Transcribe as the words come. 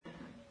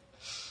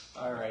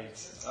All right.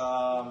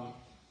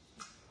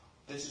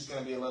 This is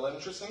going to be a little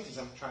interesting because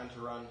I'm trying to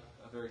run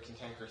a very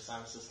cantankerous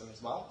sound system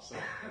as well, so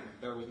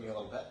bear with me a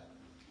little bit.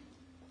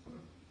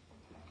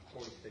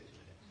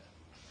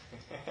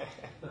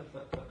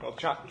 Well,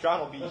 John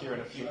will be here in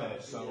a few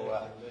minutes,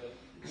 so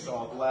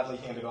I'll gladly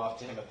hand it off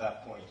to him at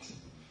that point.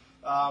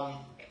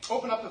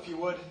 Open up, if you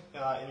would,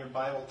 in your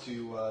Bible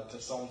to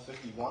Psalm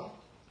 51.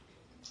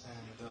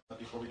 And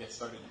before we get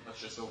started,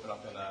 let's just open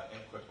up in a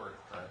quick word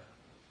of prayer.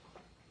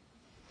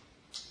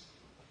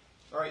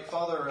 All right,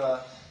 Father,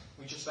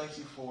 we just thank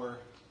you for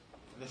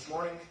this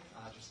morning,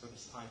 just for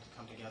this time to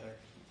come together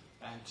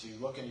and to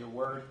look in your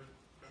word.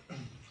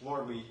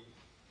 Lord, we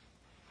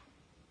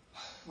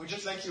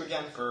just thank you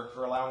again for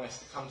allowing us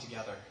to come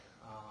together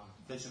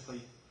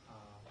physically,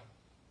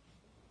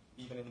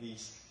 even in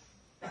these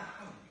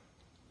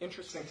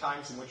interesting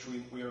times in which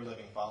we are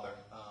living, Father.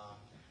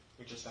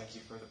 We just thank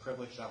you for the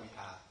privilege that we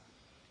have.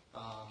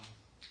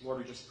 Lord,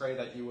 we just pray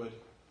that you would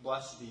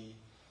bless the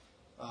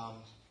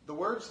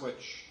words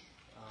which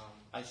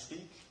I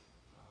speak.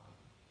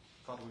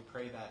 Father, we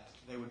pray that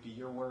they would be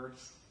your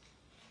words.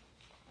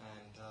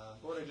 And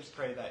Lord, I just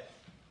pray that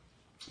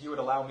you would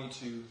allow me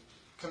to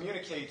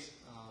communicate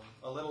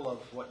a little of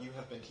what you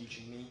have been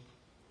teaching me.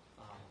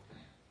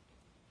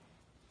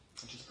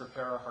 And just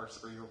prepare our hearts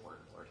for your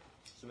word, Lord.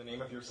 It's in the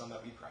name of your Son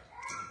that we pray.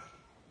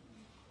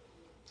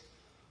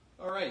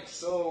 Amen. All right,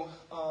 so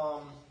a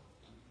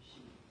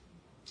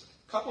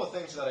couple of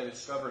things that I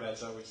discovered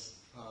as I was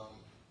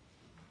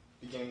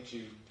beginning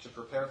to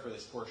prepare for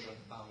this portion.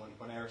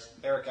 When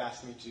Eric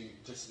asked me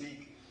to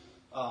speak,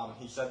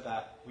 he said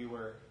that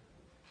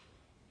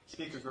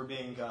speakers were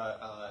being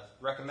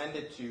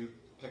recommended to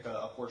pick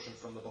a portion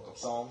from the book of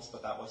Psalms,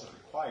 but that wasn't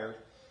required.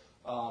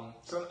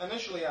 So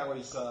initially I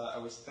was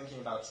thinking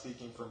about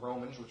speaking from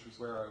Romans, which was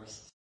where I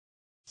was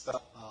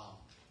stuck,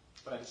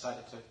 but I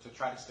decided to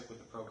try to stick with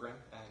the program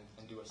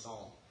and do a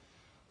psalm.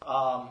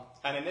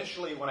 And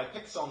initially, when I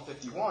picked Psalm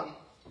 51,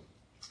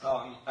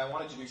 I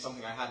wanted to do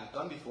something I hadn't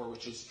done before,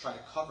 which is try to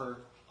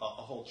cover a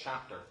whole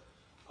chapter.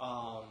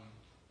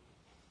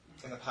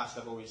 In the past,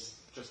 I've always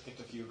just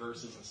picked a few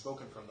verses and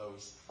spoken from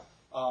those.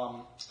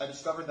 I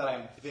discovered that I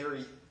am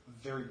very,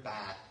 very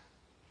bad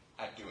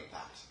at doing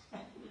that.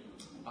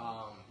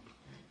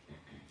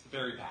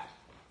 Very bad.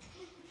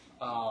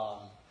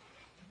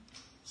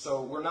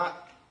 So we're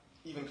not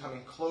even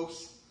coming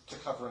close to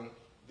covering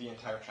the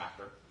entire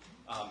chapter.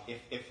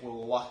 If we're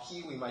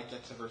lucky, we might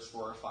get to verse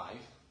 4 or 5.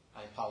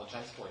 I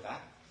apologize for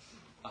that.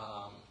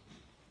 I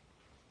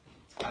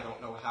don't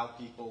know how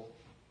people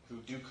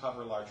who do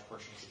cover large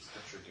portions of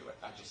Scripture do it.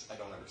 I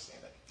don't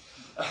understand it.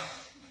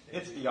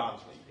 It's beyond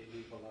me.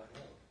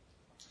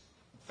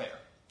 Fair.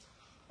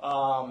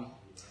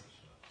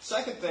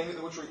 Second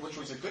thing, which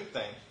was a good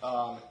thing,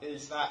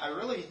 is that I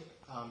really,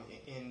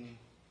 in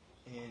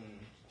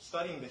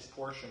studying this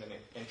portion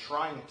and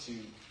trying to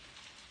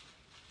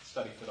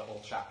study for the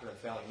whole chapter and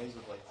failing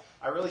miserably,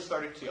 I really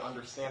started to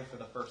understand for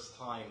the first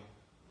time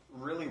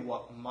really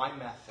what my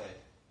method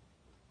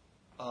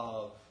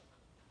of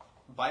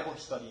Bible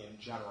study in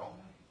general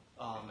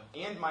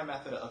and my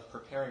method of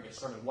preparing a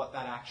sermon, what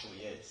that actually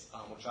is,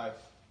 which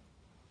I've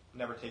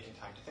never taken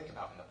time to think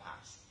about in the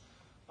past.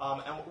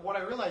 And what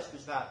I realized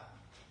is that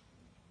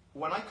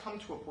when I come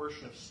to a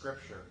portion of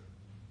Scripture,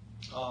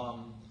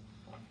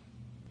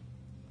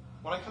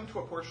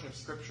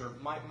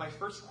 my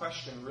first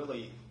question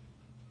really,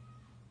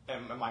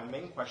 and my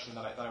main question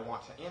that I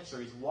want to answer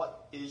is,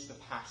 what is the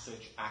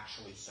passage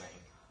actually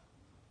saying?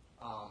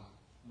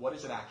 What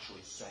is it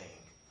actually saying?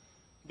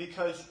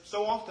 Because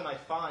so often I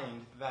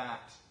find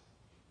that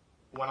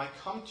when I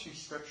come to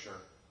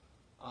Scripture,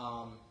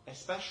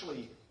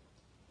 especially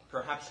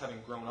perhaps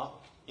having grown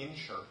up in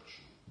church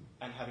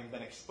and having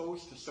been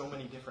exposed to so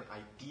many different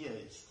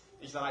ideas,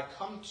 is that I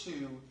come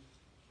to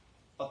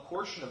a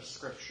portion of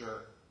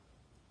Scripture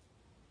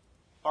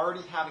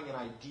already having an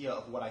idea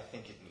of what I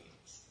think it means.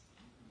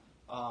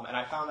 And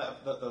I found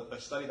that the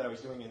study that I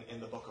was doing in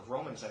the book of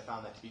Romans, I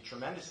found that to be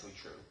tremendously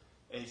true,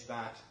 is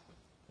that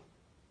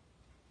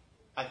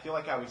I feel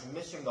like I was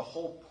missing the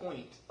whole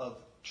point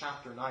of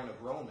chapter 9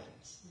 of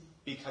Romans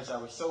because I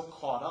was so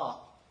caught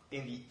up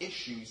in the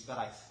issues that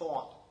I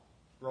thought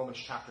Romans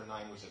chapter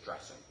 9 was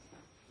addressing.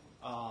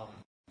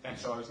 And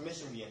so I was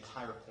missing the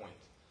entire point.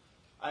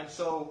 And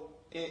so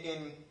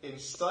in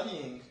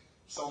studying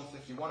Psalm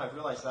 51, I've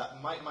realized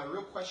that my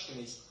real question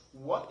is,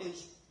 what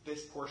is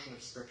this portion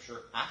of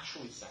Scripture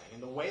actually saying?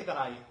 And the way that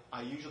I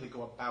usually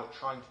go about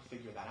trying to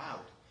figure that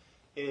out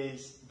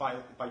is by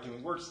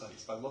doing word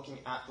studies, by looking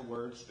at the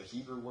words, the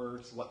Hebrew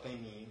words, what they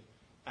mean,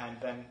 and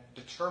then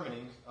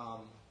determining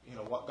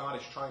what God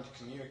is trying to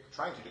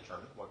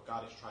determine, what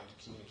God is trying to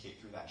communicate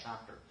through that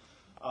chapter.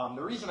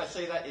 The reason I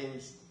say that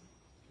is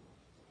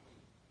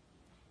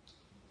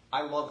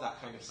I love that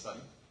kind of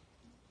study.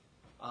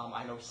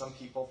 I know some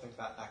people think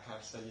that kind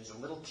of study is a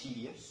little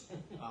tedious.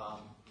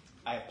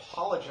 I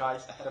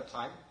apologize ahead of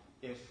time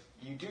if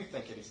you do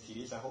think it is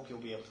tedious. I hope you'll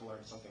be able to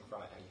learn something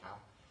from it anyhow.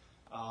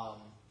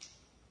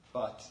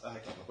 But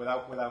again,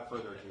 without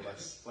further ado,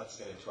 let's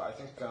get into it. I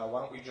think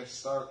why don't we just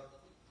start?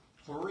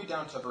 We'll read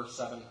down to verse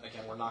 7.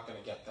 Again, we're not going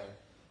to get there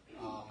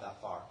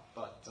that far,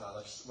 but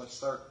let's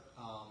start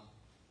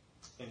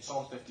in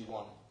Psalm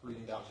 51,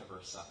 reading down to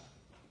verse 7.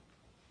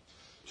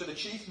 To the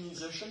chief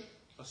musician,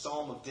 a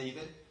psalm of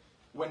David,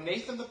 when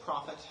Nathan the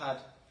prophet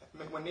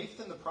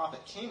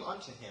came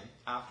unto him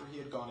after he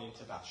had gone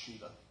into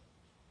Bathsheba.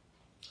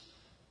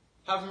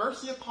 Have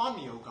mercy upon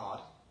me, O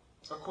God,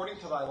 according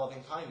to thy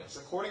loving kindness,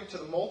 according to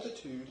the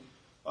multitude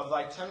of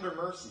thy tender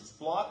mercies,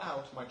 blot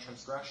out my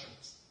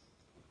transgressions.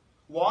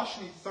 Wash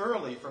me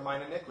thoroughly from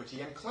mine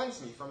iniquity, and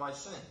cleanse me from my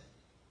sin.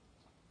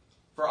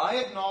 For I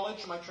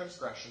acknowledge my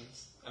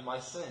transgressions, and my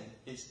sin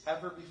is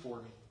ever before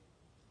me.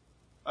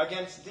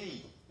 Against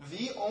thee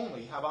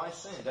only have I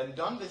sinned, and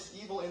done this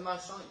evil in thy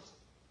sight,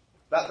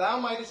 that thou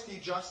mightest be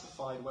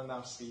justified when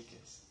thou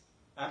speakest,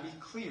 and be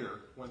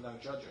clear when thou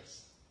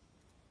judgest.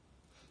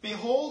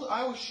 Behold,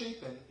 I was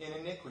shapen in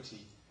iniquity,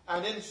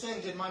 and in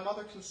sin did my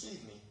mother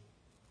conceive me.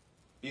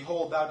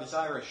 Behold, thou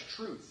desirest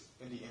truth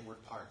in the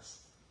inward parts,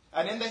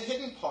 and in the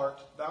hidden part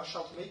thou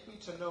shalt make me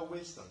to know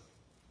wisdom.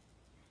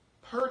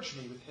 Purge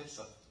me with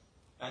hyssop,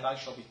 and I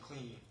shall be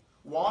clean.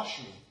 Wash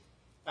me,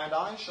 and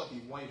I shall be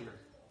whiter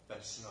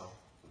than snow.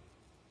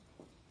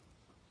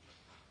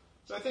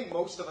 So I think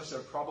most of us are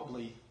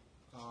probably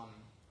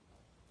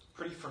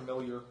pretty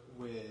familiar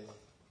with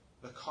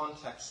the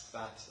context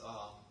that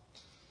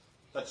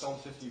Psalm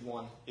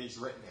 51 is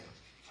written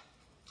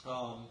in.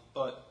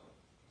 But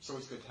it's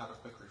always good to have a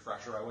quick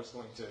refresher. I was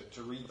going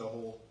to read the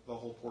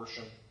whole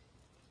portion.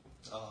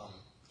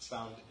 It's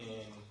found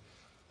in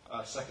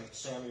 2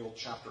 Samuel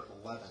chapter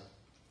 11.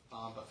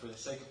 But for the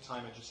sake of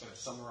time, I'm just going to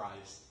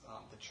summarize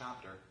the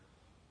chapter.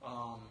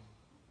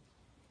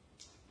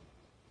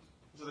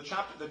 So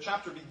the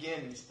chapter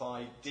begins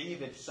by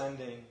David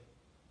sending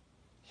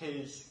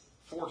his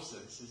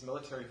forces, his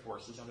military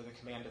forces, under the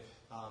command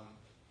of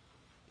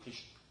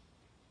his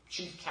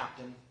chief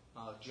captain,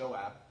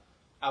 Joab,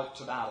 out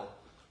to battle.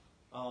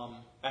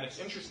 And it's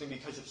interesting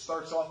because it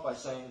starts off by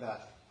saying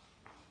that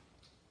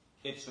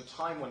it's the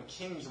time when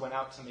kings went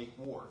out to make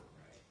war.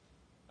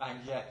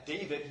 And yet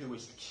David, who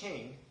was the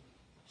king,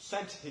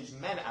 sent his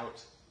men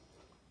out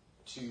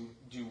to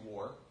do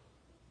war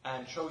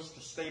and chose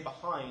to stay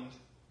behind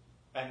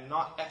and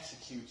not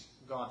execute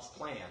God's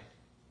plan,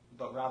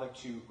 but rather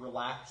to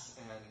relax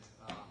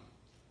and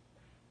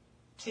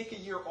take a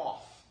year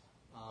off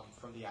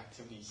from the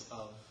activities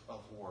of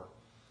war.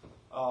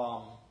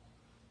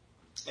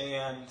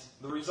 And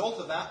the result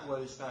of that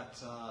was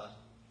that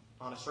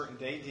on a certain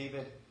day,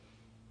 David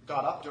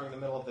got up during the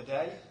middle of the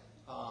day,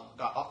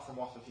 got up from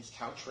off of his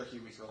couch where he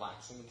was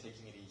relaxing and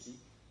taking it easy,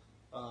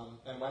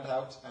 and went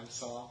out and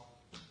saw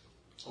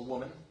a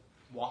woman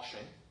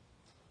washing,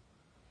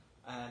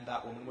 and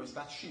that woman was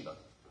Bathsheba.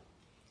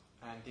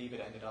 And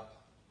David ended up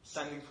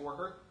sending for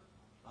her.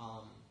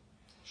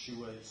 She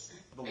was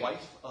the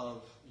wife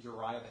of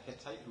Uriah the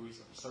Hittite, who was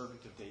a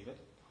servant of David.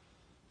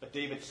 But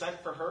David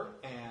sent for her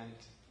and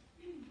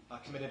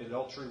committed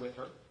adultery with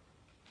her,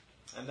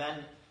 and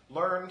then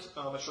learned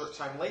a short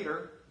time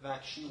later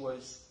that she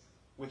was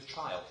with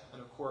child.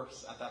 And of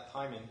course, at that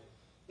time in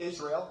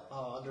Israel,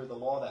 under the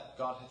law that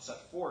God had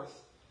set forth,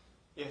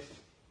 if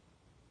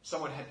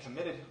someone had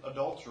committed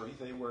adultery,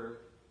 they were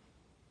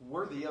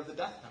worthy of the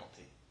death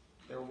penalty.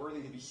 They were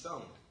worthy to be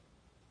stoned.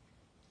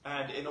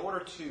 And in order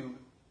to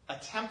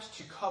attempt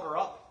to cover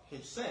up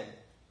his sin,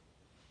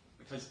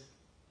 because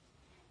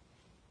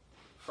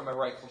from a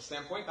rightful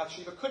standpoint,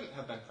 Bathsheba couldn't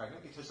have been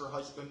pregnant because her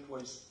husband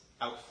was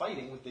out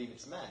fighting with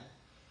David's men,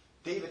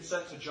 David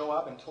sent to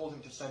Joab and told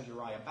him to send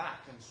Uriah back.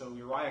 And so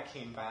Uriah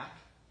came back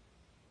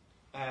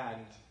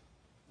and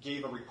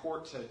gave a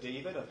report to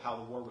David of how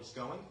the war was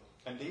going.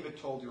 And David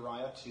told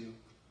Uriah to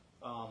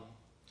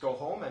go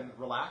home and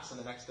relax, and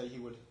the next day he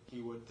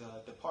would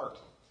depart.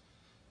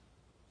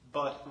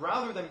 But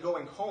rather than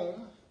going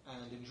home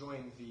and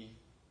enjoying the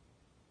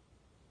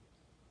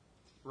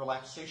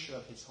relaxation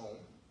of his home,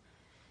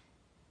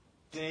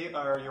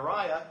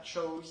 Uriah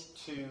chose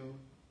to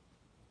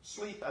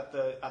sleep at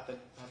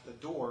the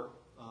door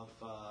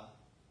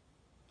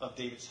of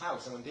David's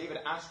house. And when David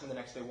asked him the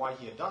next day why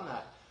he had done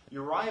that,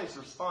 Uriah's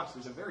response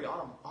was a very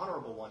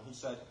honorable one. He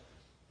said,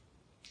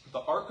 "The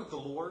ark of the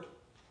Lord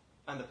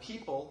and the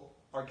people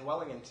are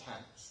dwelling in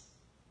tents,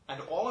 and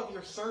all of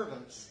your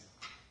servants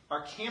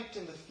are camped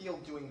in the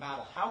field doing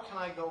battle. How can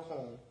I go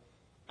home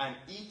and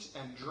eat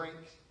and drink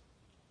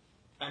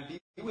and be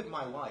with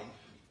my wife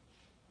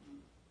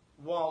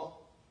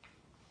while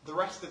the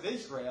rest of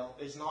Israel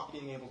is not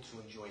being able to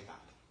enjoy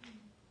that?"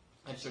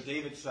 And so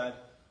David said,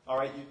 "All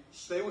right, you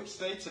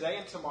stay today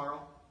and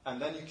tomorrow,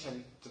 and then you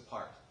can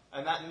depart."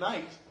 And that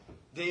night,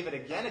 David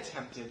again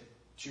attempted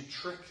to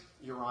trick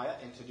Uriah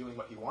into doing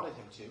what he wanted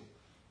him to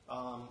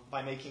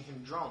by making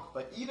him drunk.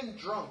 But even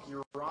drunk,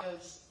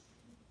 Uriah's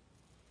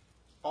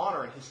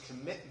honor and his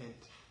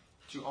commitment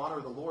to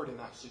honor the Lord in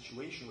that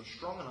situation was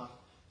strong enough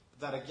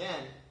that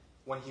again,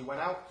 when he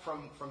went out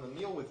from the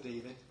meal with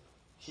David,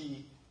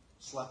 he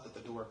slept at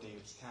the door of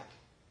David's tent.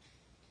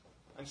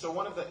 And so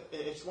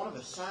it's one of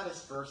the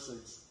saddest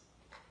verses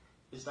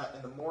is that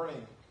in the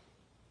morning,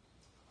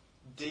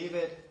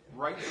 David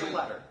writes a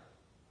letter,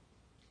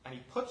 and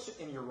he puts it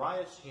in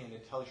Uriah's hand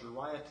and tells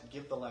Uriah to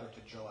give the letter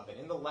to Joab. And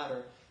in the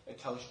letter, it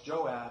tells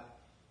Joab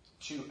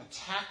to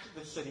attack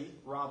the city,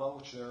 Rabbah,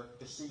 which they're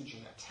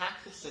besieging,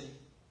 attack the city,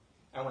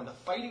 and when the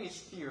fighting is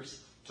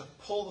fierce, to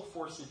pull the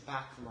forces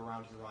back from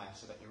around Uriah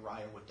so that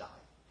Uriah would die.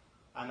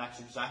 And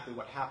that's exactly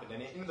what happened.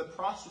 And in the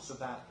process of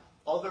that,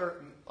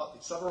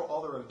 several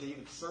other of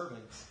David's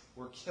servants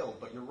were killed,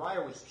 but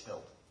Uriah was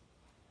killed.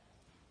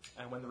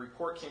 And when the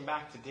report came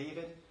back to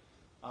David,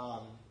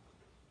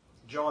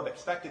 Joab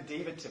expected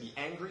David to be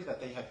angry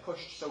that they had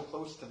pushed so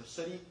close to the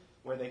city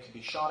where they could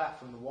be shot at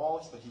from the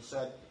walls, but he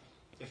said,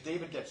 if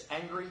David gets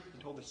angry,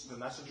 he told the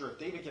messenger, if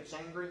David gets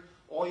angry,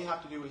 all you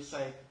have to do is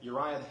say,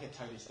 Uriah the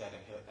Hittite is dead,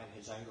 and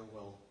his anger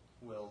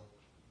will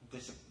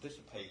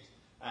dissipate.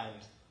 And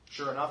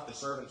sure enough,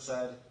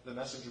 the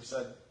messenger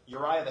said,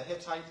 Uriah the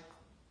Hittite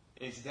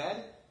is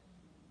dead.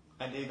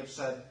 And David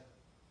said,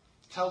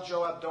 tell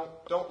Joab,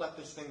 don't let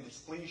this thing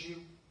displease you.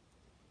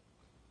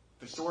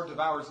 The sword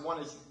devours one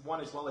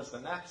as well as the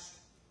next.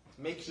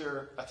 Make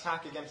your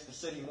attack against the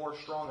city more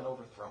strong and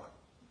overthrow it.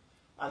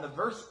 And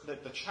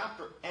the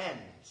chapter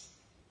ends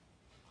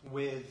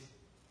with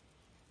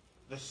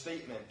the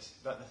statement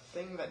that the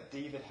thing that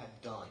David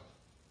had done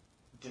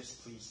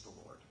displeased the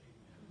Lord.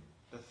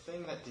 The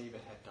thing that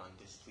David had done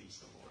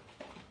displeased the Lord.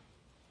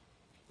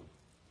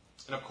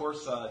 And of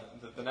course,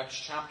 the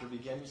next chapter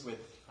begins with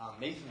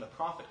Nathan the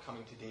prophet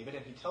coming to David,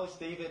 and he tells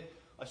David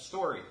a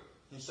story.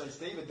 He says,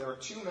 David, there were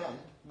two men.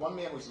 One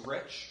man was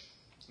rich,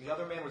 and the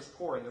other man was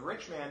poor. And the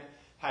rich man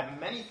had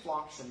many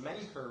flocks and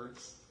many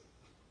herds,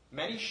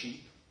 many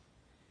sheep.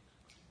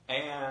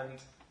 And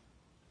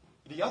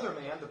the other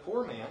man, the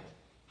poor man,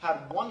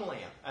 had one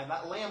lamb, and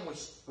that lamb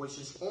was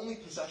his only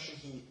possession.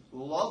 He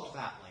loved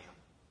that lamb,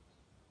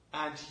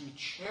 and he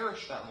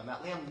cherished that lamb.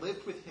 That lamb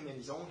lived with him in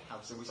his own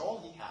house. It was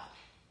all he had.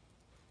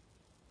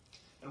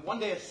 And one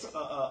day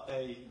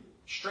a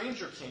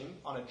stranger came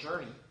on a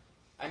journey,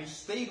 and he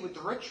stayed with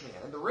the rich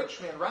man. And the rich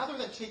man, rather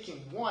than taking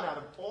one out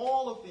of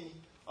all of the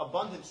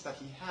abundance that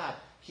he had,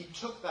 he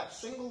took that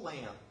single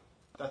lamb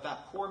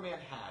that poor man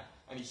had,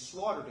 and he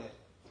slaughtered it,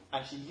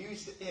 and he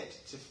used it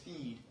to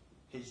feed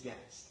his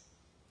guest.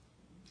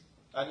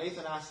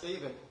 Nathan asked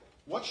David,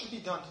 what should be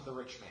done to the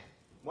rich man?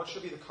 What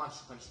should be the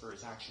consequence for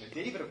his action? And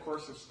David, of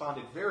course,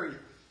 responded very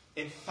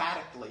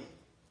emphatically,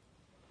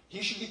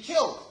 he should be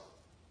killed.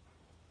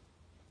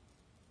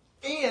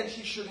 And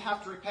he should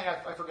have to repay,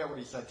 I forget what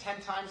he said,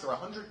 10 times or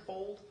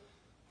 100-fold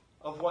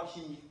of what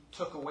he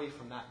took away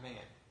from that man.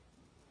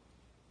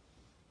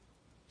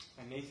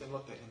 And Nathan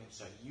looked at him and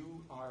said,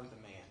 you are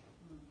the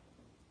man.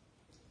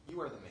 You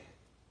are the man.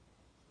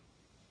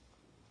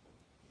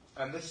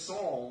 And this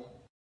psalm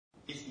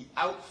is the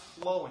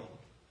outflowing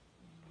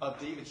of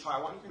David's heart.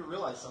 I want you to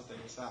realize something,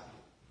 is that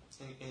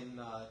in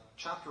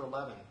chapter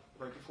 11,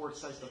 right before it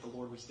says that the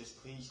Lord was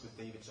displeased with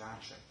David's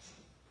actions,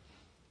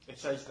 it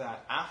says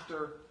that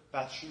after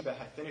Bathsheba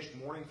had finished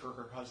mourning for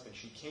her husband,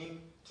 she came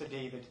to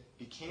David,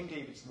 became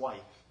David's wife,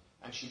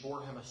 and she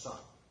bore him a son.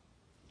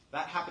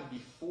 That happened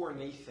before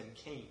Nathan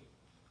came.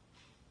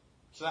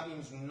 So that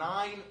means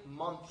 9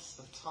 months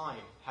of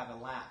time have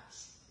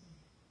elapsed.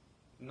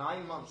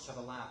 9 months have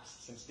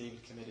elapsed since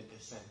David committed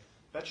this sin.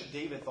 Betcha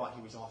David thought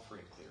he was off free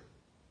and clear.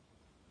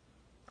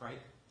 Right?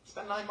 It's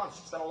been 9 months.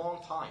 It's been a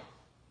long time.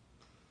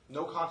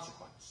 No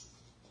consequence.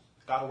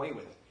 Got away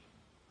with it.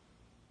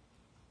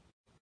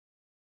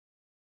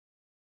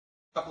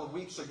 A couple of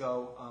weeks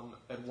ago,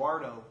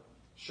 Eduardo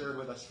shared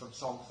with us from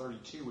Psalm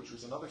 32, which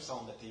was another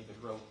psalm that David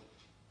wrote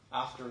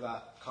after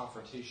that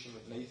confrontation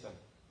with Nathan.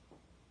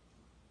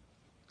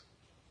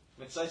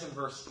 And it says in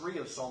verse 3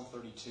 of Psalm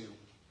 32,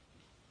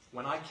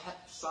 when I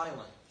kept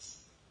silence,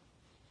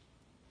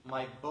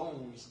 my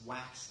bones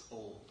waxed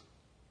old.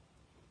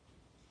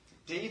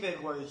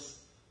 David was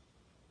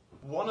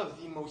one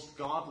of the most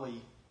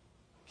godly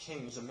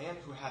kings, a man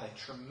who had a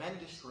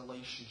tremendous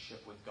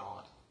relationship with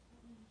God.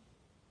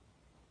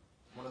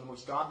 One of the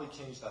most godly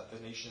kings that the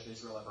nation of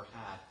Israel ever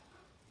had.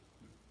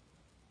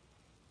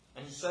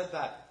 And he said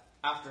that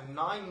after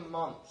 9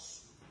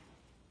 months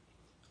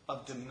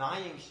of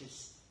denying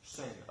his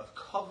sin, of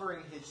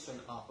covering his sin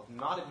up, of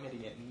not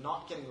admitting it,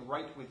 not getting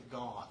right with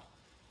God,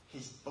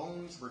 his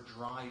bones were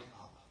dried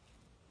up.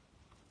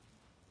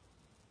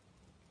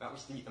 That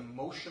was the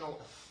emotional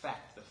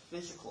effect, the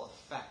physical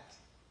effect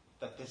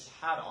that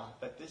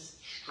this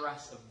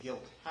stress of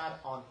guilt had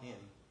on him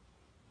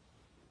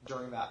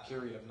during that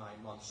period of 9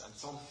 months. And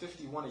Psalm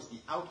 51 is the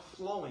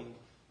outflowing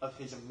of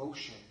his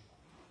emotion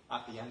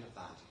at the end of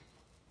that.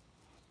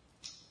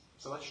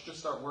 So let's just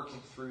start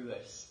working through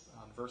this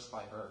verse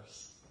by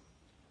verse.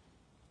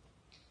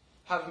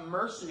 Have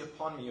mercy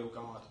upon me, O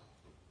God,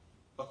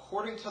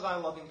 according to thy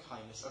loving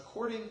kindness,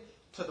 according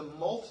to the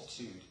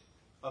multitude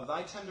of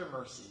thy tender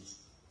mercies,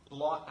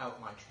 blot out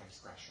my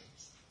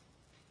transgressions.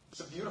 It's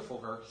a beautiful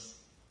verse,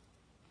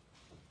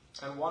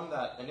 and one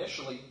that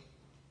initially,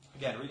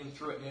 again, reading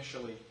through it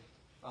initially,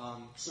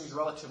 seems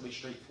relatively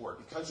straightforward.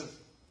 Because of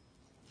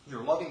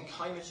your loving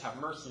kindness, have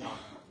mercy on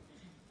me.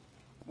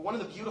 But one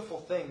of the beautiful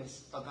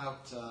things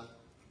about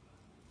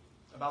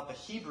the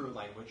Hebrew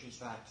language is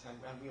that,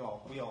 and we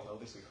all know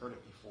this, we've heard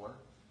it before,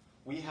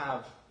 we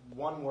have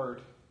one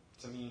word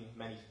to mean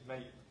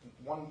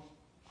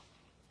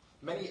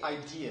many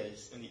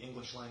ideas in the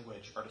English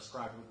language are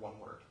described with one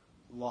word.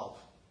 Love,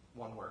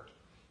 one word.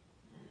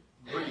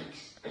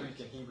 Greek and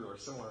Hebrew are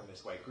similar in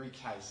this way. Greek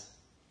has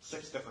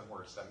 6 different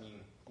words that mean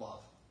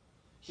love.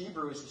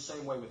 Hebrew is the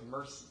same way with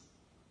mercy,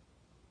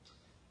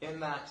 in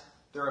that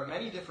there are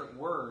many different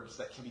words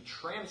that can be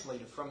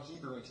translated from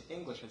Hebrew into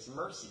English as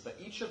mercy, but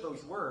each of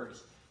those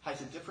words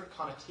has a different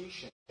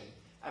connotation,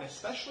 and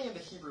especially in the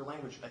Hebrew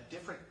language, a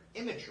different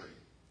imagery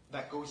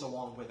that goes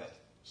along with it.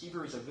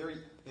 Hebrew is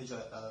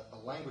a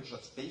language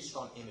that's based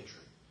on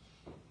imagery.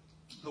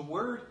 The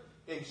word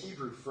in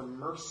Hebrew for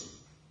mercy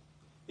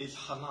is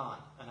hanan,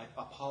 and I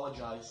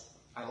apologize.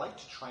 I like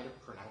to try to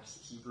pronounce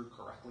Hebrew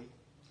correctly,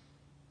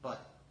 but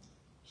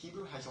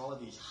Hebrew has all of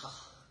these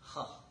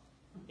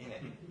in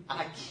it, and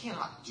I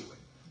cannot do it.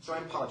 So I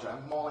apologize.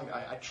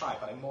 I try,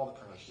 but I maul the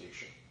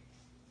pronunciation.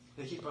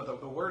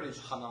 The word is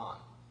hanan.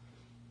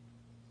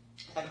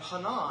 And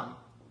hanan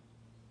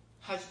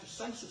has the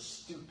sense of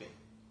stooping.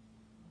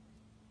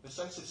 The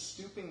sense of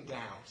stooping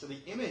down. So the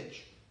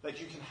image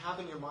that you can have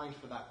in your mind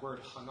for that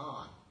word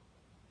hanan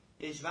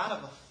is that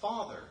of a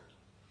father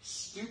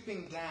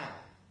stooping down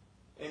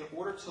in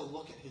order to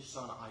look at his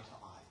son eye to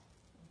eye.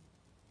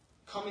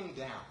 Coming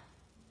down.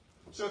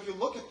 So if you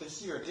look at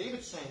this here,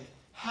 David's saying,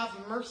 have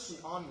mercy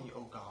on me,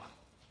 O God.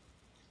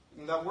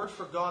 And that word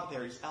for God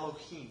there is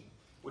Elohim,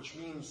 which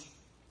means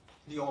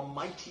the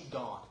Almighty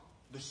God,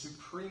 the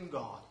Supreme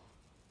God.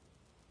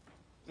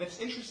 And it's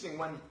interesting,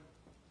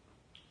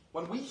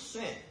 when we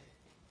sin,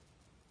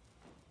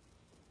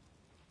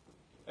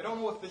 I don't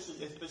know if this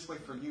is this way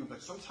for you,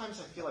 but sometimes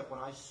I feel like when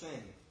I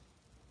sin,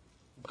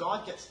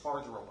 God gets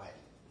farther away.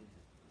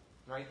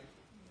 Right?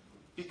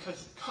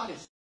 Because God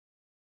is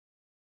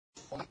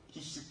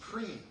He's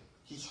supreme.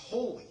 He's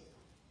holy.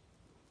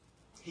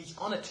 He's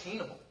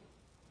unattainable.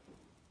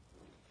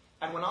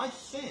 And when I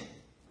sin,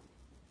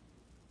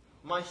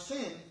 my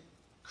sin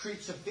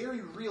creates a very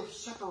real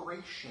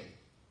separation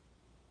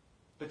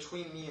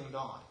between me and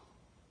God.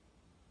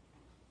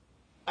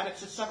 And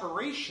it's a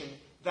separation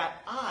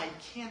that I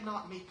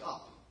cannot make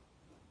up.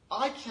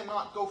 I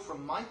cannot go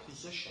from my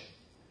position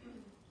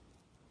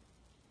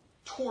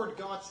toward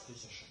God's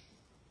position.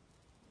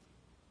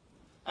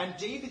 And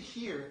David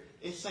here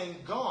is saying,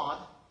 God,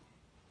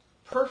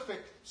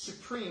 perfect,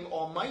 supreme,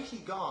 almighty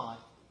God,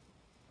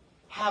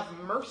 have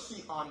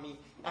mercy on me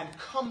and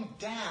come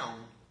down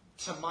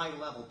to my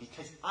level,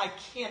 because I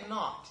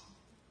cannot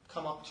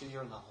come up to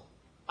your level.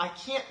 I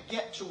can't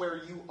get to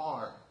where you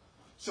are.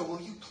 So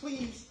will you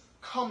please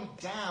come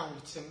down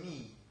to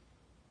me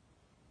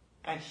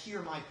and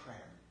hear my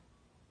prayer?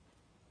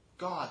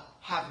 God,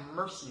 have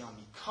mercy on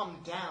me. Come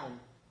down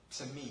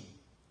to me.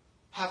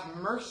 Have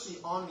mercy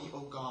on me,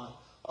 O God,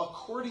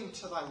 according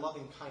to thy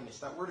loving kindness.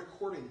 That word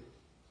according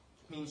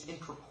means in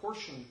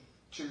proportion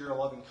to your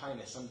loving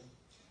kindness. And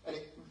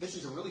this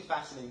is a really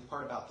fascinating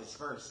part about this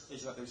verse,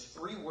 is that there's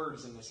 3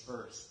 words in this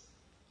verse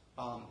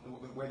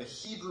where the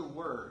Hebrew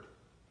word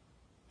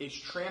is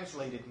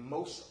translated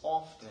most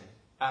often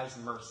as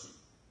mercy.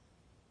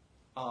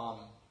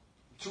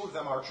 2 of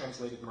them are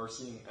translated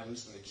mercy, at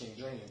least in the King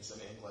James in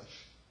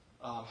English.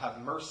 Have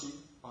mercy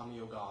on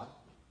me, O God.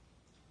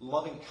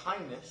 Loving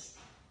kindness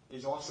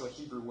is also a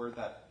Hebrew word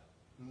that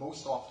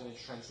most often is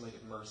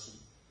translated mercy.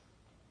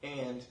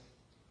 And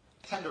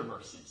tender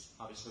mercies,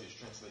 obviously, is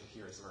translated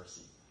here as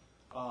mercy.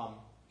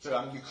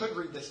 You could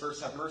read this verse,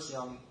 have mercy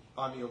on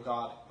me, O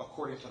God,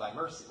 according to thy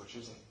mercy, which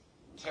isn't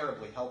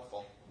terribly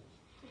helpful.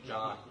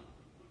 John,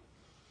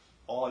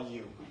 all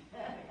you.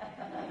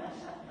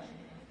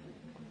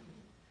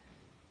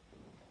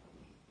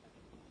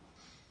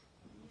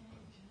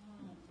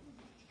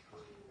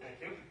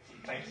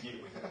 Thank you.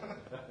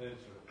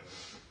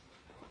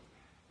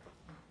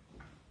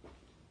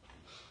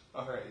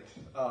 All right.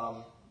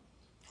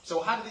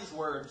 So how do these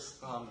words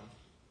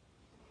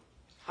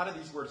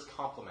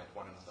complement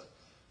one another?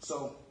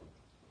 So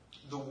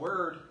the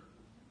word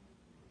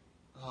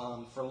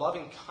for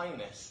loving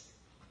kindness,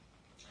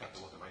 I have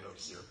to look at my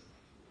notes here.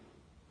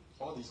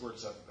 All these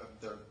words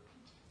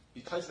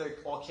because they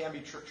all can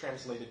be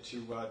translated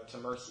to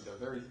mercy.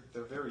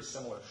 They're very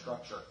similar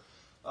structure.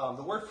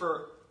 The word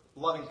for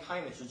loving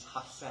kindness is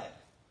hased.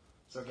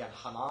 So again,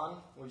 hanan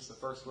was the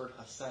first word.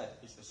 Hased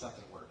is the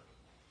second word.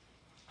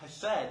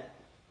 Hased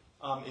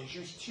is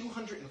used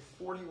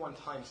 241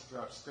 times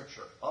throughout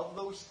Scripture. Of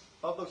those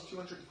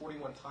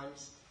 241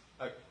 times,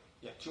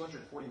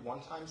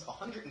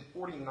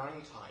 149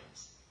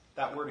 times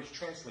that word is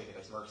translated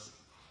as mercy.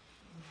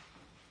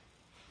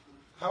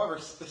 However,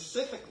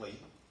 specifically,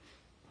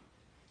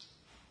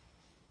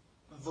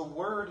 the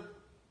word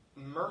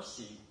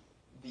mercy,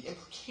 the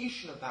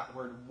implication of that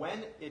word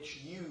when it's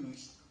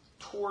used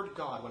toward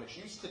God, when it's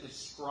used to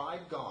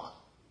describe God,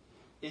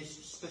 is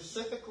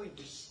specifically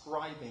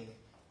describing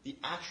the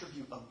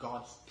attribute of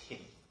God's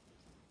pity.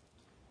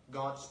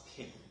 God's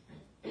pity.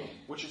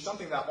 Which is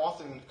something that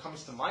often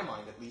comes to my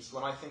mind, at least,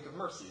 when I think of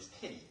mercy, is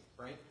pity,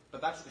 right?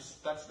 But that's the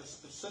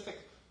specific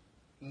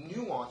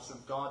nuance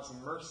of God's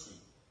mercy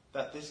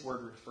that this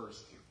word refers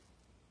to.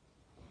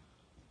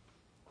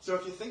 So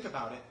if you think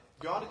about it,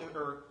 God,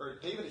 or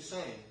David is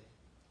saying,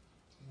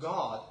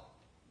 God,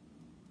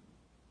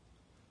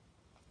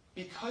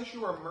 because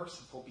you are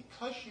merciful,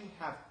 because you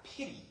have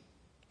pity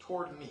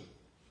toward me,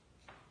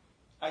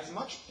 as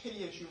much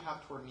pity as you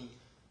have toward me,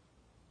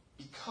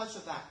 because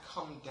of that,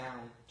 come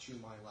down to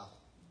my level.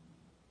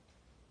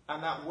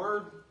 And that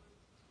word,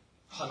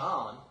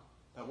 hanan,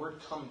 that word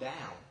come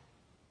down,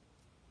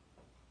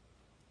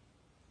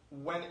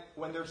 when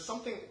there's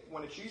something,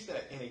 when it's used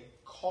in a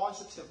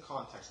causative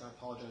context, and I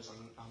apologize,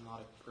 I'm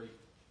not a great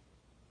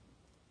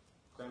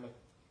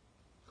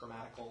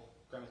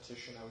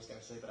grammatician, I was going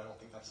to say, but I don't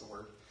think that's the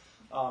word.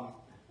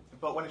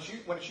 But when it's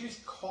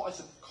used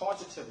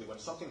causatively, when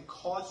something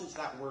causes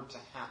that word to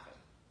happen,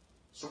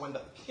 so when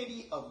the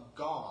pity of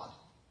God,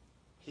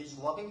 his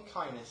loving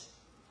kindness,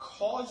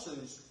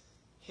 causes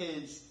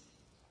him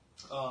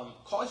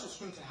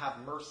to have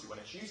mercy, when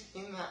it's used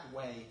in that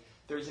way,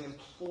 there's an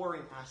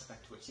imploring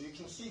aspect to it. So you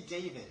can see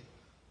David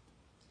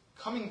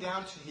coming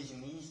down to his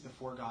knees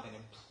before God and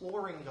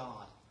imploring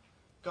God,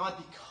 God,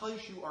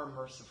 because you are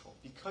merciful,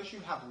 because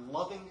you have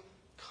loving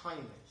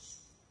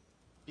kindness,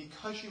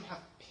 because you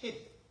have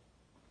pity,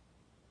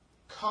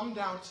 come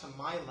down to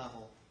my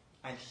level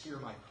and hear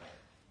my prayer.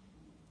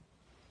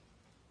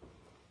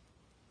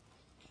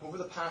 Over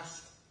the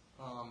past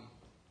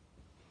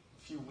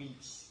few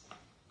weeks,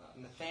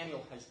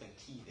 Nathaniel has been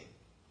teething.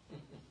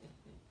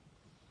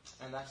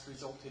 And that's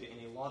resulted in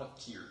a lot of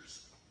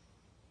tears.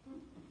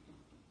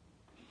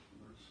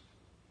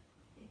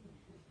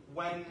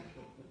 When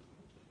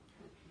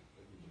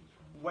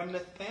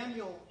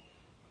Nathaniel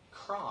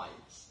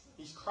cries,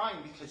 he's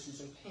crying because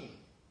he's in pain.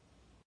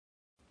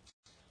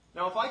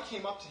 Now, if I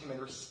came up to him and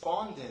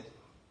responded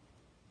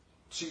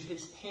to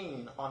his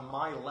pain on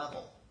my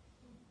level,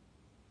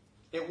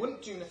 it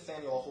wouldn't do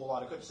Nathaniel a whole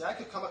lot of good. So I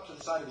could come up to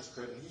the side of his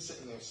crib, and he's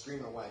sitting there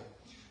screaming away.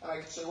 And I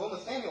could say, well,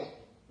 Nathaniel,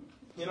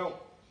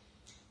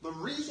 the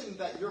reason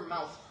that your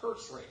mouth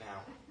hurts right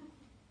now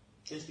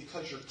is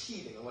because you're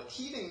teething. And what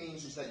teething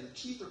means is that your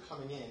teeth are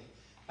coming in,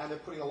 and they're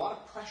putting a lot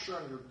of pressure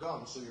on your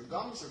gums, so your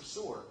gums are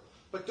sore.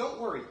 But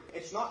don't worry,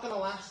 it's not going to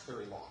last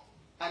very long.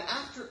 And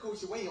after it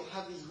goes away, you'll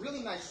have these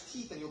really nice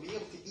teeth, and you'll be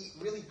able to eat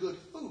really good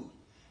food.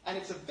 And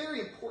it's a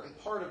very important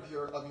part of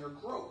your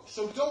growth.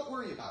 So don't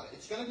worry about it.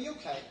 It's going to be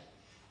okay.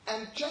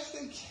 And just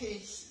in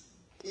case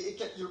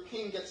your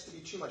pain gets to be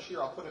too much,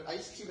 here, I'll put an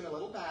ice cube in a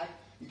little bag.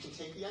 You can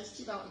take the ice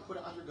cube out and put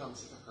it on your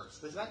gums if it hurts.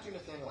 Does that do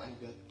Nathaniel any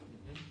good?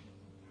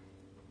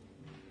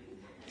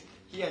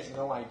 He has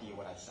no idea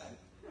what I said.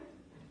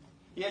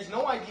 He has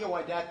no idea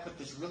why Dad put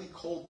this really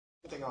cold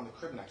thing on the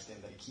crib next to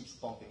him that he keeps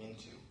bumping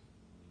into.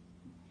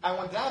 And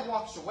when Dad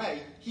walks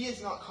away, he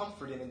is not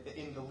comforted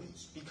in the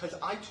least, because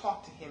I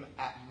talk to him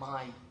at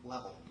my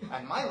level.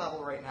 And my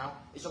level right now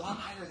is a lot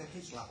higher than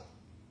his level.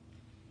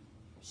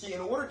 See,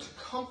 in order to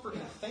comfort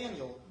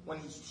Nathaniel when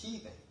he's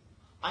teething,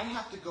 I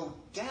have to go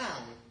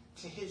down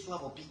to his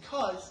level,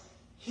 because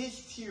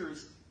his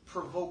tears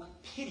provoke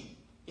pity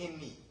in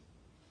me.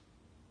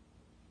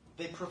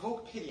 They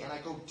provoke pity, and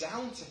I go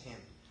down to him,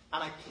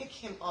 and I pick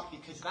him up,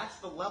 because that's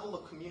the level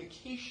of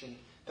communication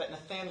that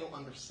Nathaniel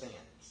understands.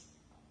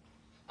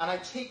 And I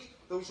take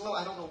those little,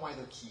 I don't know why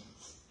they're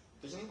keys.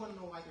 Does anyone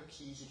know why they're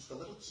keys? It's the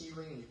little key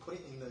ring, and you put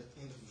it in the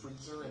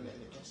freezer, and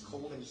it gets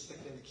cold, and you stick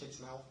it in the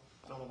kid's mouth.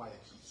 I don't know why they're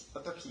keys,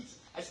 but they're keys.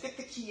 I stick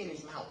the key in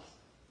his mouth,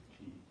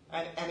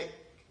 and it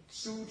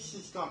soothes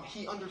his gum.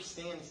 He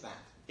understands that.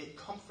 It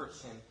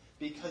comforts him,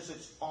 because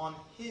it's on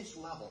his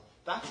level.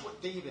 That's what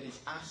David is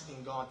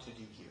asking God to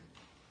do here.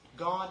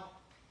 God,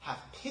 have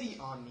pity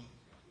on me.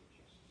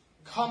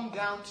 Come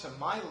down to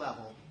my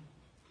level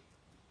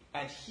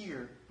and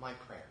hear my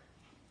prayer.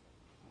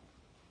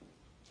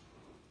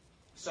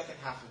 Second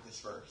half of this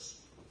verse.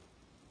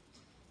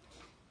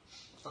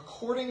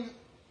 According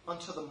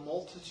unto the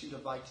multitude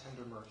of thy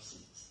tender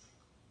mercies,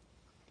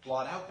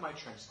 blot out my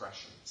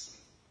transgressions.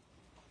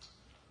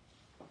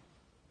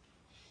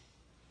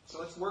 So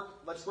let's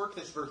work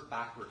this verse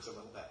backwards a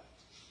little bit.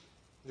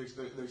 There's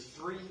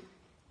three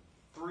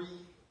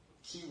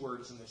key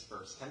words in this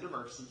verse. Tender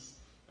mercies.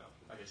 No,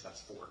 I guess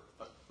that's four,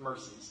 but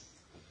mercies.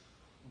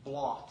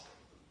 Blot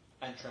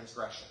and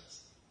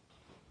transgressions.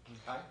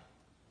 Okay?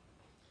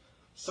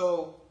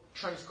 So,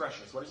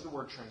 transgressions. What does the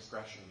word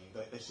transgression mean?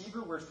 The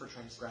Hebrew word for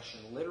transgression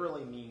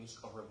literally means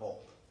a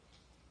revolt.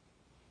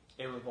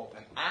 A revolt.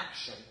 An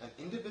action, an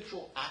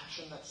individual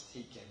action that's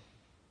taken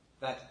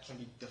that can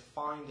be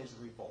defined as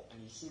a revolt.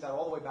 And you see that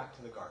all the way back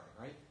to the garden,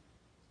 right?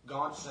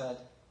 God said,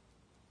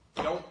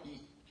 don't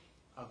eat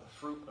of the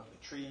fruit of the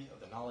tree of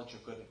the knowledge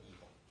of good and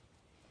evil.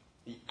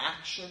 The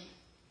action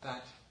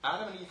that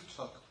Adam and Eve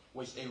took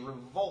was a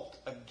revolt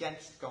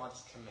against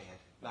God's command.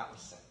 That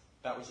was sin.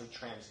 That was a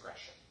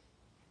transgression.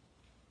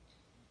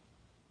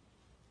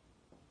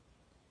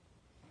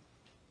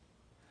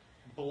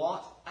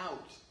 blot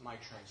out my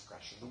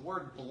transgression. The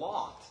word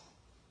blot,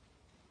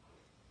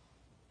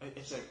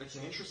 it's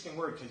an interesting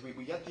word because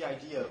we get the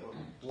idea of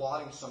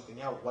blotting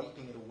something out,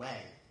 wiping it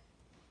away.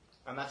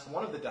 And that's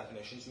one of the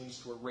definitions, means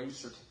to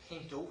erase or to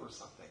paint over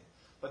something.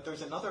 But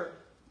there's another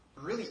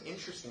really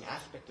interesting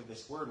aspect of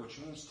this word, which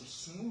means to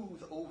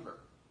smooth over,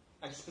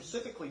 and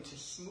specifically to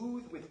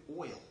smooth with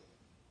oil.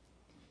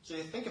 So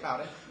you think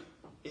about it,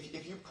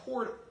 if you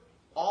poured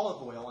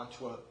olive oil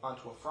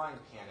onto a frying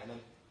pan and then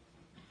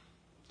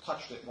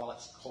touched it while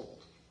it's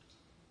cold,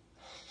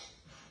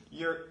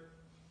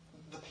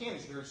 the pan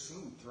is very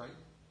smooth, right?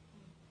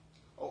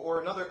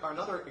 Or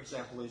another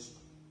example is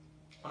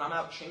when I'm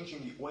out changing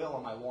the oil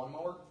on my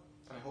lawnmower,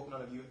 and I hope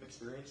none of you have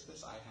experienced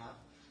this, I have.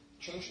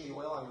 Changing the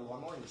oil on your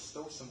lawnmower and you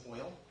spill some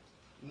oil.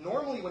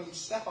 Normally when you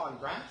step on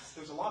grass,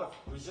 there's a lot of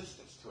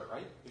resistance to it,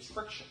 right? There's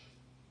friction.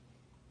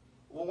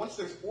 Well, once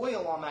there's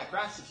oil on that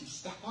grass, if you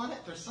step on it,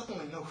 there's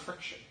suddenly no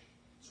friction.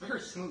 It's very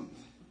smooth.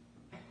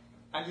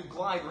 And you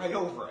glide right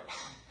over it.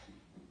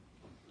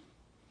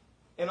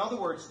 In other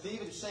words,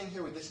 David is saying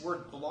here with this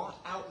word, blot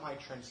out my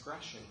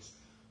transgressions.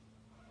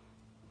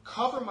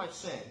 Cover my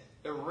sin,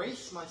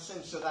 erase my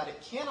sin so that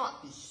it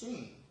cannot be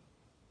seen,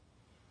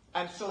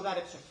 and so that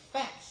its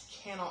effects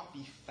cannot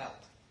be felt.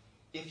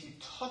 If you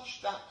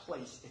touch that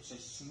place, it's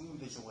as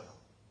smooth as oil.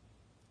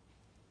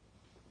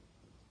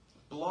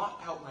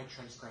 Blot out my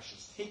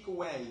transgressions. Take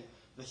away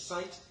the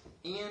sight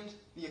and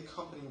the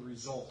accompanying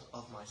result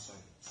of my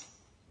sins.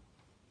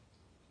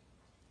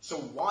 So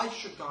why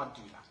should God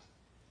do that?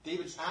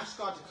 David's asked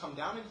God to come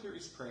down and hear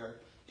his prayer.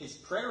 His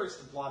prayer is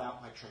to blot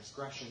out my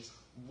transgressions.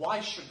 Why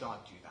should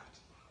God do that?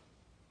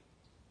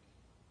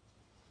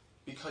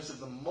 Because of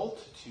the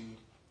multitude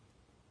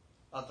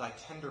of thy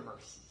tender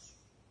mercies.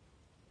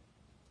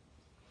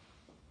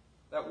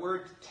 That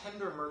word,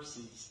 tender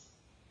mercies,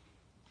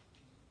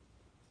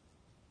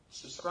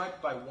 is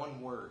described by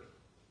one word,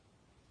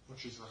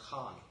 which is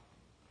rachan.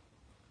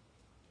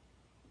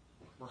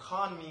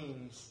 Rachan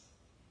means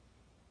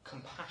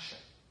compassion.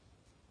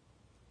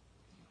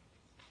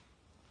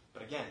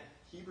 But again,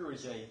 Hebrew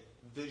is a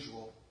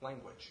visual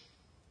language.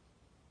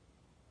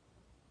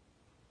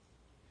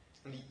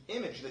 And the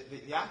image,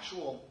 the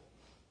actual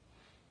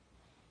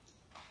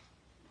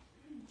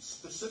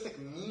specific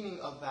meaning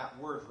of that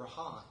word,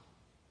 rachan,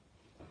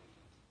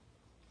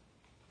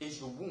 is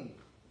the womb.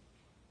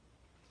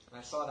 And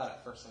I saw that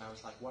at first and I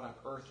was like, what on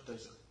earth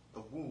does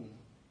the womb,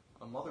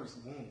 a mother's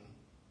womb,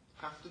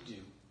 have to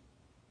do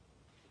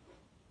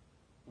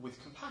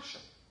with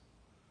compassion?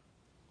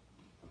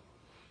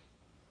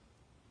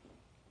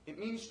 It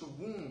means the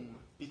womb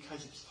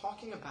because it's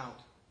talking about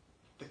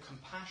the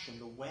compassion,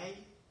 the way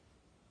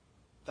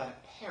that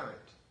a parent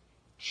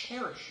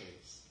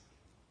cherishes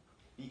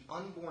the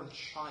unborn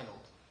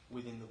child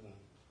within the womb.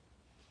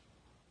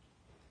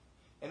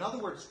 In other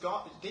words,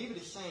 David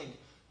is saying,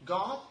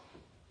 God,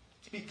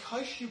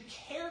 because you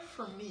care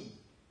for me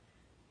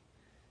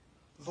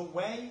the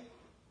way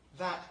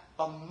that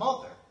a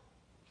mother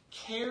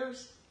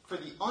cares for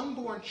the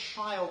unborn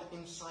child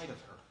inside of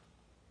her,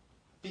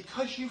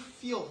 because you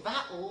feel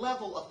that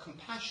level of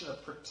compassion,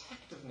 of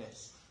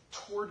protectiveness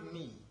toward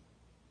me,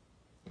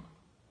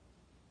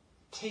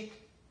 take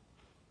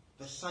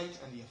the sight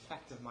and the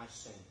effect of my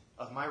sin,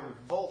 of my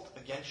revolt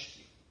against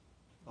you,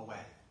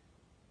 away.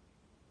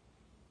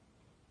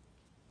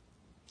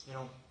 You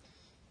know,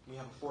 we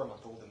have a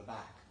 4-month-old in the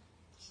back.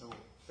 So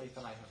Faith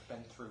and I have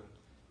been through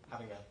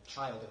having a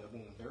child in the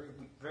womb very,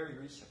 very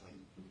recently.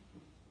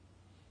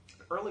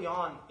 Early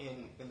on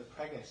in the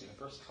pregnancy, the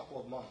first couple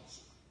of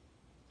months,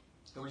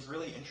 it was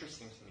really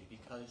interesting to me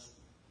because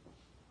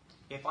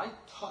if I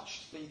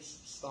touched Faith's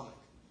stomach,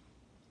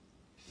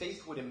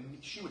 Faith would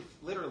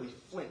literally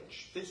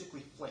flinch,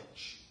 physically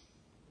flinch,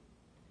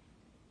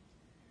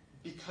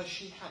 because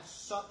she had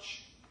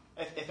such,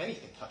 if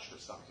anything touched her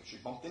stomach, if she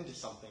bumped into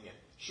something,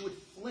 she would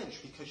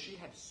flinch because she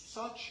had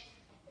such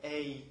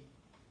a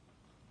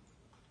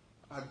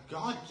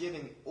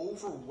God-given,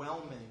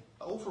 overwhelming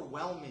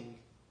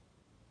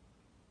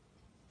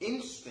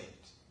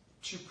instinct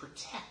to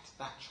protect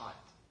that child.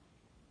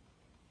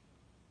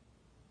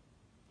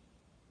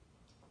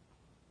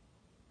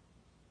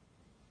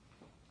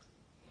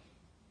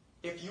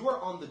 If you are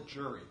on the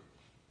jury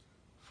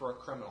for a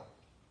criminal,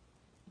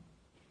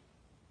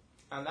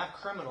 and that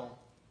criminal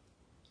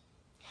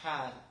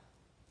had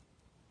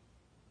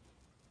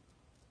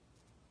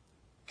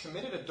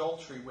committed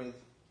adultery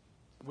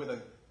with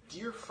a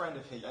dear friend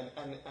of his,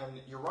 and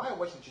Uriah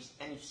wasn't just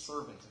any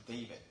servant of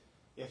David.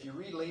 If you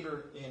read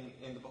later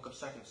in the book of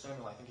 2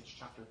 Samuel, I think it's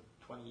chapter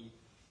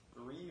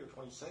 23 or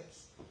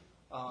 26,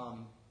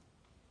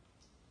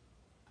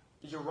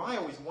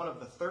 Uriah was one of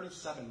the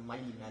 37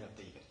 mighty men of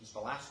David. He's the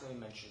last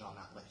name mentioned on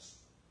that list.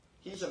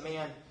 He's a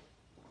man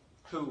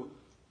who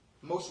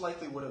most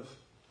likely would have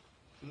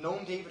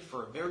known David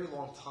for a very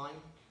long time.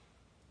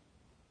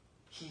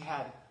 He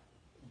had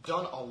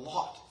done a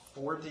lot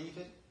for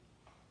David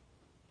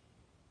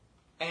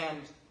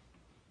and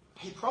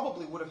he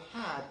probably would have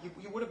had,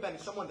 he would have been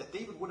someone that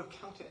David would have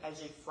counted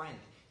as a friend.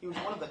 He was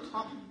one of the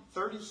top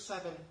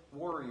 37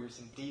 warriors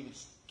in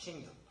David's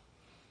kingdom.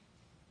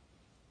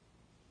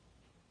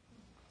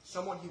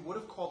 Someone he would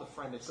have called a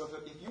friend. And so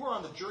if you were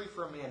on the jury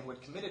for a man who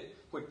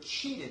had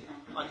cheated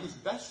on his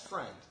best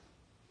friend,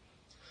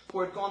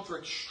 who had gone through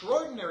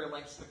extraordinary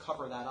lengths to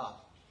cover that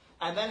up,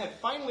 and then had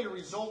finally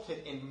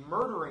resulted in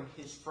murdering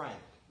his friend,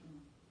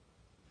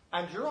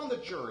 and you're on the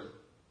jury,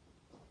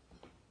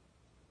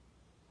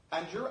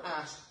 and you're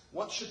asked,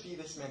 what should be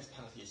this man's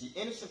penalty? Is he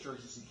innocent or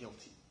is he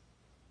guilty?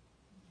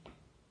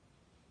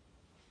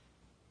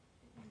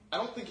 I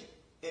don't think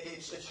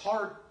it's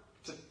hard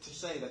to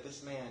say that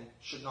this man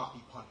should not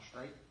be punished,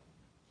 right?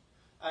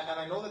 And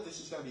I know that this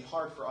is going to be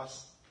hard for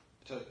us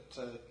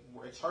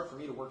it's hard for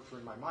me to work through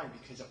in my mind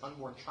because an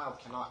unborn child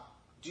cannot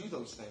do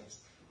those things.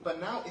 But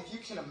now, if you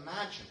can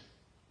imagine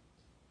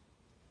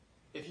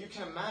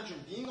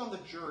being on the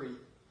jury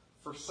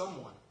for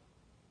someone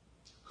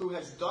who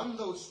has done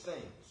those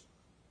things,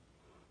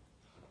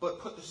 but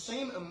put the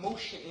same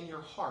emotion in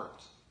your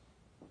heart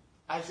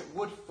as it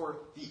would for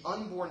the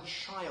unborn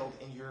child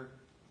in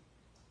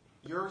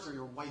yours or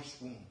your wife's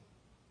womb.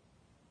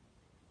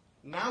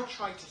 Now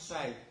try to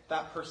say,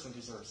 that person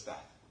deserves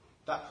death.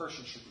 That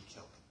person should be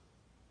killed.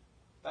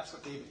 That's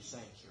what David is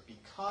saying here.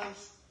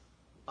 Because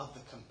of the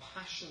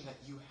compassion that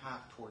you have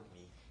toward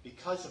me,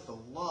 because of the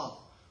love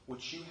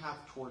which you have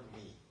toward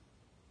me,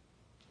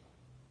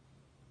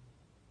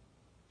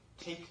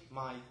 take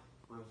my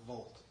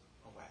revolt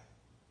away.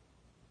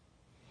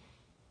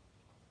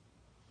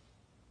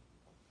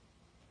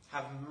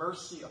 Have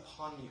mercy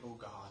upon me, O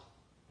God,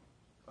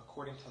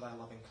 according to thy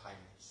loving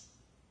kindness.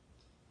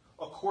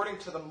 According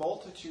to the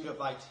multitude of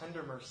thy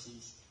tender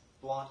mercies,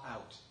 blot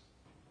out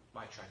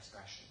my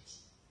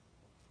transgressions.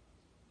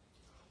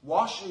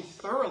 Wash me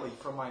thoroughly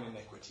from mine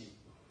iniquity,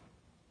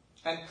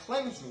 and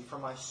cleanse me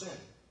from my sin.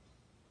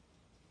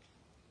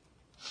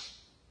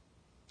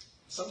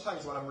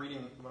 Sometimes when I'm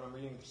reading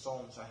the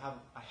Psalms, I have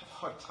a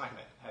hard time.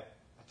 At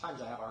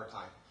times I have a hard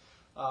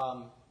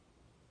time.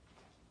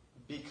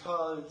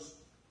 Because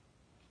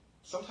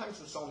sometimes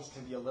the Psalms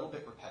can be a little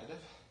bit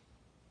repetitive,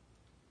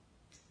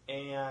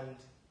 and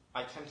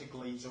I tend to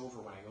glaze over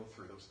when I go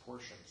through those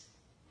portions.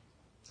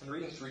 And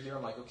reading through here,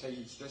 I'm like, okay,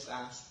 he's just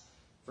asked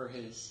for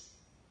his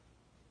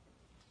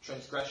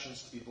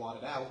transgressions to be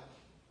blotted out,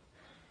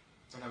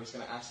 and I was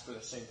going to ask for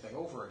the same thing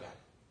over again.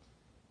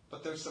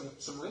 But there's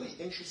some really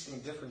interesting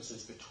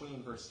differences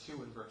between verse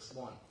 2 and verse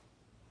 1.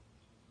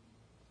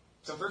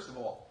 So first of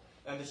all,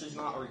 and this is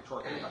not a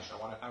rhetorical question,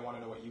 I want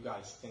to know what you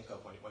guys think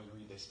of when you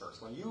read this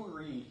verse. When you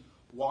read,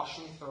 wash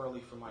me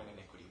thoroughly from mine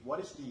iniquity, what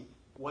is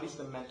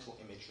the mental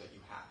image that you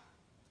have?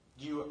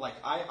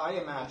 I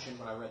imagine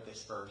when I read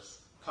this verse,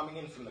 coming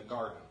in from the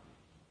garden,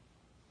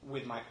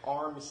 with my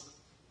arms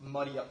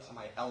muddy up to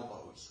my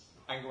elbows,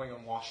 and going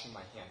and washing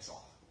my hands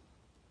off.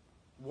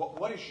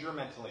 What is your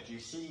mental image? You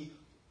see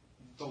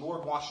the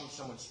Lord washing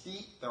someone's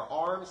feet, their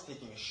arms,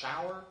 taking a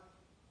shower?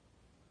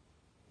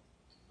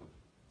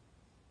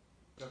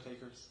 No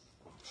takers?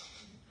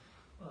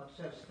 Well,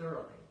 it says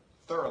thoroughly.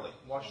 Thoroughly.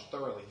 Wash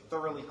thoroughly.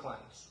 Thoroughly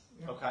cleanse.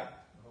 Yeah. Okay?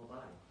 The whole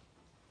body.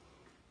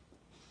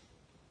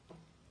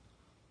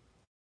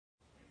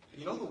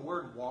 You know the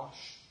word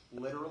wash,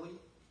 literally?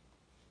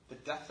 The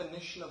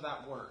definition of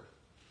that word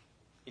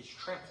is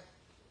trample.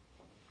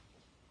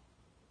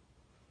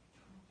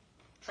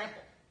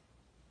 Trample.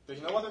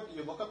 There's no other,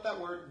 you look up that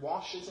word,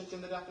 wash isn't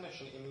in the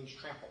definition, it means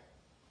trample.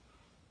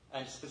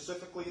 And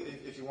specifically,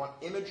 if you want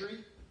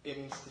imagery, it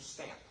means to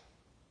stamp.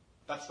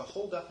 That's the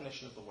whole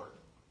definition of the word.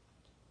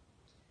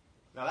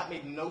 Now that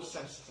made no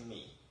sense to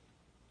me,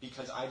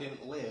 because I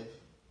didn't live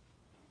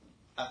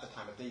at the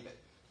time of David.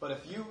 But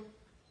if you,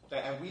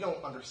 and we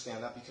don't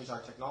understand that because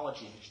our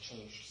technology has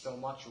changed so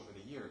much over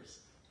the years,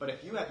 but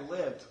if you had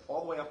lived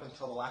all the way up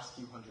until the last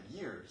few hundred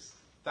years,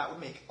 that would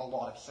make a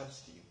lot of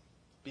sense to you.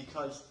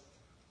 Because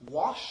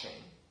washing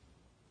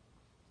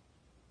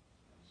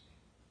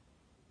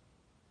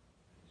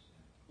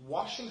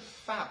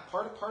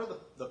part of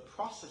the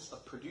process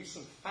of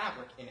producing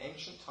fabric in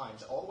ancient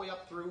times, all the way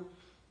up through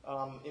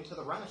into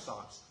the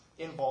Renaissance,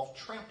 involved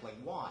trampling.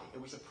 Why?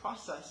 It was a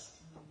process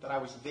that I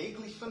was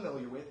vaguely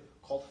familiar with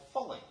called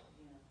fulling.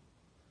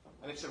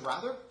 And it's a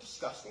rather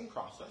disgusting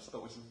process, but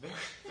it was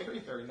very, very,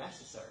 very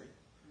necessary,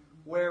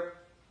 where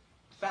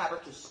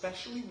fabric,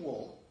 especially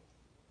wool,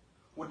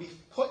 would be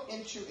put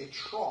into a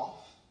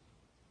trough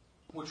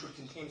which would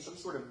contain some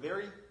sort of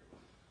very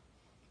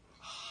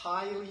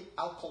highly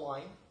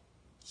alkaline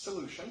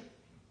solution.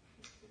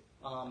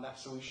 That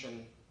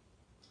solution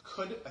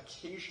could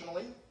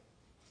occasionally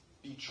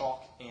be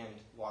chalk and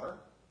water,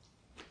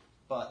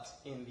 but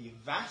in the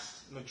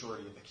vast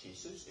majority of the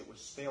cases, it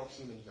was stale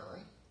human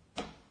urine.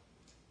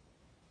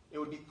 It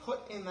would be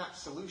put in that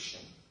solution,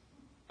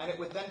 and it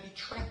would then be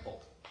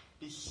trampled,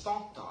 be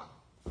stomped on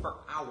for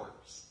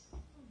hours.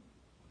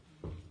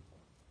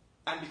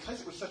 And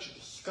because it was such a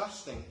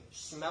disgusting,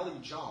 smelly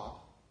job,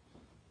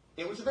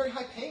 it was a very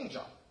high-paying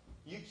job.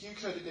 You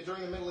could,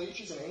 during the Middle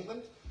Ages in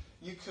England,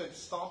 you could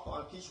stomp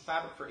on a piece of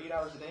fabric for 8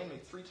 hours a day and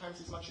make 3 times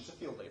as much as a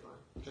field laborer,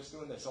 just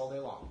doing this all day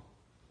long.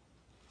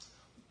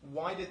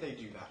 Why did they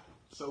do that?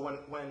 So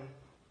when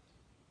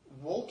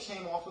wool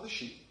came off of the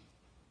sheep,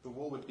 the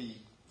wool would be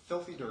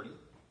filthy dirty.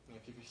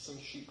 If you've seen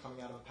sheep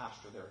coming out of a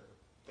pasture,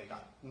 they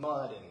got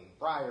mud and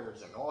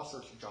briars and all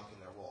sorts of junk in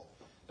their wool.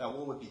 That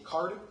wool would be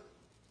carded.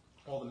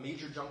 All the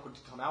major junk would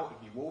come out.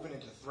 It would be woven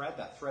into thread.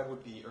 That thread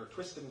would be, or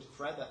twisted into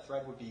thread. That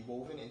thread would be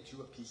woven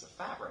into a piece of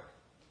fabric.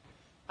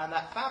 And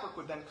that fabric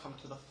would then come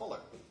to the fuller.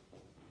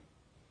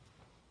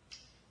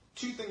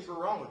 2 things were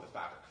wrong with the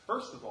fabric.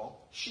 First of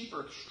all, sheep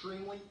are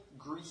extremely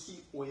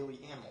greasy, oily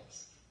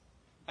animals.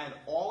 And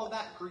all of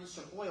that grease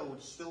and oil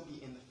would still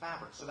be in the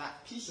fabric. So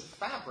that piece of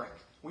fabric,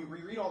 we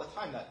read all the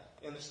time that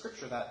in the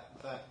scripture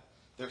that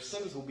their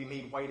sins will be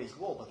made white as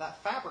wool. But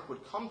that fabric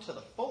would come to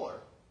the fuller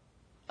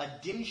a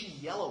dingy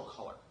yellow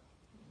color.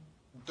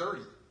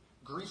 Dirty,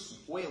 greasy,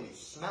 oily,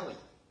 smelly.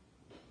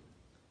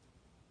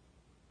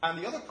 And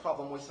the other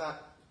problem was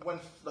that when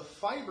the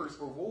fibers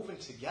were woven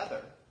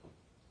together,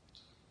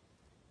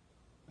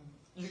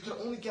 you could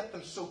only get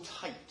them so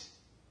tight.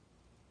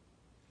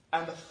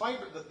 And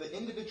the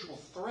individual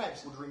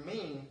threads would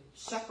remain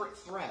separate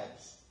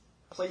threads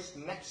placed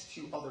next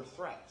to other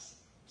threads.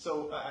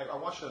 So I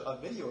watched a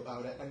video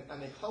about it,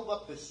 and they held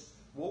up this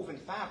woven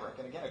fabric,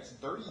 and again, it's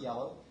dirty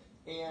yellow,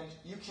 and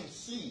you can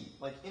see,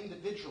 like,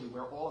 individually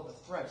where all of the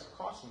threads are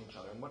crossing each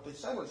other. And what they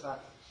said was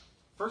that,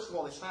 first of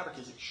all, this fabric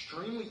is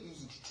extremely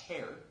easy to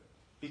tear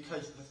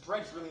because the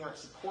threads really aren't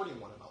supporting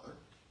one another.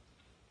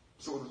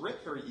 So it would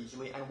rip very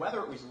easily, and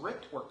whether it was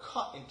ripped or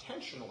cut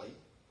intentionally,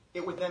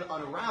 it would then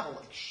unravel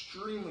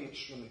extremely,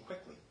 extremely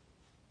quickly.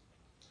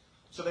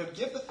 So they would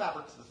give the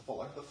fabric to the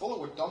fuller. The fuller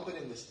would dump it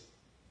in this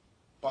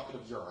bucket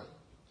of urine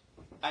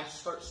and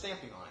start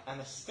stamping on it. And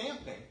the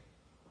stamping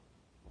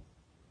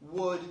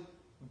would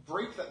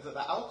break,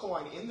 the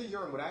alkaline in the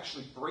urine would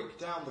actually break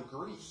down the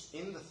grease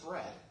in the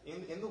thread,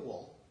 in the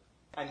wool,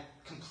 and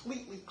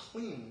completely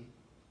clean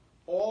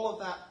all of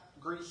that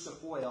grease and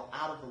oil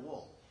out of the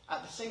wool.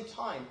 At the same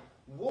time,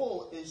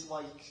 wool is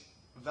like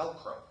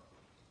Velcro.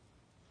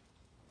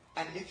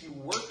 And if you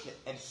work it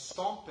and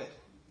stomp it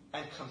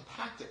and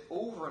compact it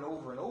over and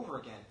over and over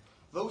again,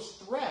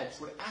 those threads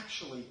would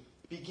actually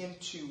begin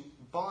to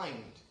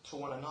bind to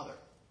one another.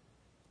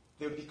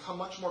 They would become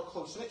much more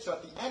close-knit. So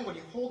at the end, when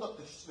you hold up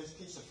this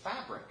piece of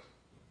fabric,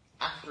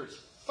 after it's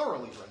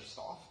thoroughly rinsed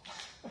off,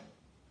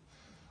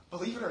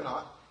 believe it or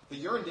not, the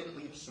urine didn't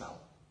leave a smell.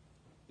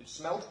 It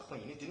smelled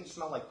clean. It didn't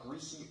smell like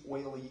greasy,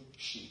 oily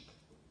sheep.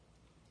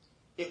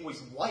 It was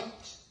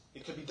white.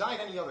 It could be dyed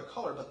any other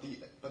color, but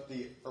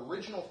the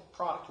original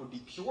product would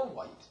be pure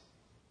white.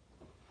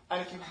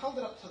 And if you held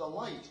it up to the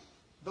light,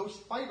 those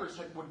fibers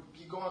would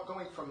be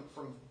going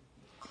from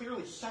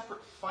clearly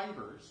separate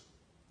fibers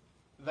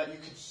that you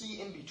could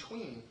see in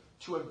between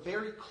to a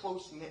very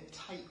close-knit,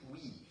 tight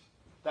weave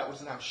that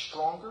was now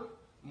stronger,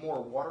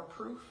 more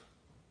waterproof,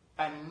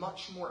 and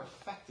much more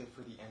effective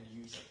for the end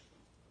user.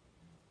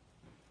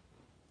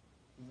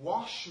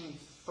 Wash me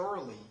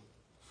thoroughly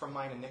from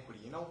mine iniquity.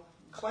 You know,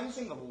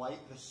 cleansing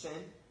the sin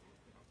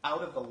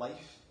out of the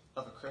life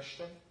of a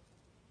Christian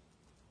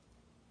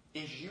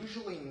is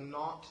usually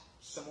not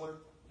similar,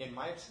 in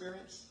my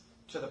experience,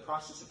 to the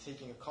process of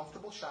taking a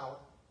comfortable shower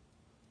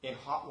in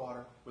hot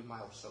water with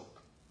mild soap.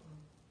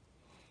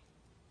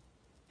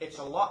 It's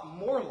a lot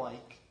more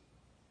like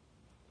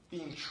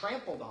being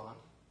trampled on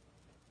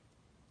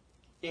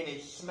in a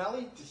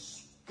smelly,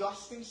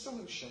 disgusting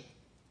solution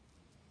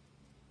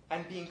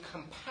and being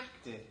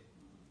compacted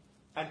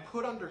and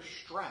put under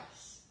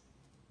stress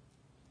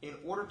in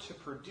order to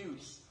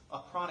produce a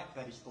product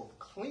that is both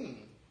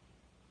clean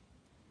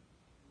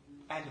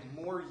and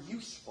more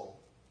useful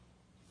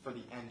for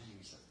the end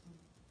user.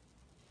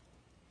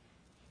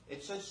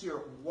 It says here,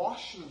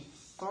 wash me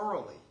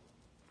thoroughly.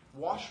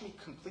 Wash me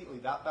completely.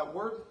 That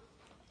word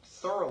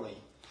thoroughly,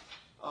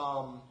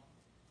 I've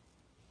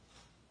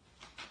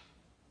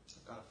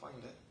got to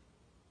find it.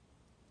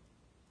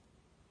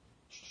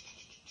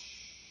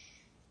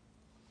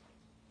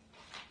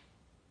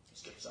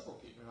 Skipped several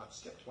pages. Not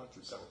skipped, went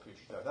through several pages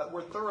there. That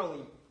word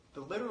thoroughly,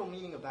 the literal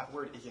meaning of that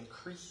word is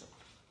increasing.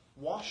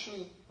 Wash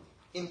me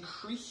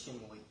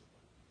increasingly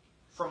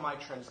from my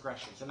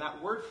transgressions. And that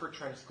word for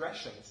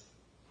transgressions,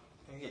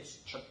 I think it's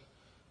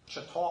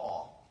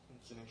chata'ah.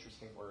 It's an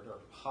interesting word, or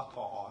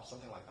hata'ah,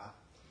 something like that.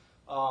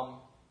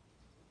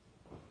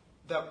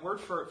 That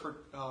word for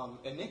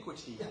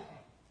iniquity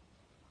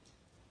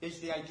is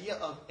the idea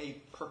of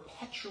a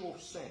perpetual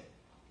sin.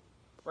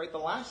 Right? The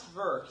last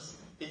verse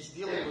is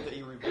dealing with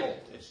a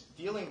revolt. It's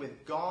dealing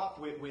with God,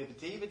 with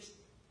David's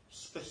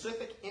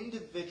specific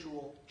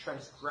individual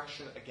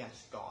transgression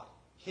against God.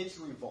 His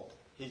revolt.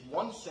 His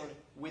one sin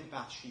with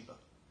Bathsheba.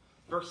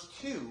 Verse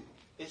 2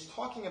 is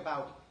talking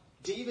about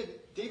David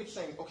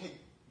saying, okay,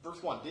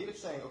 verse 1, David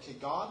saying, okay,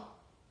 God,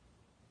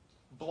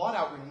 blot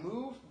out,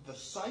 remove the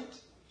sight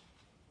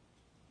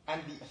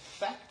and the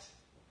effect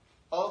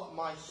of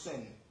my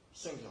sin,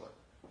 singular.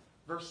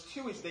 Verse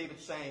 2 is David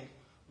saying,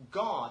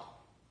 God,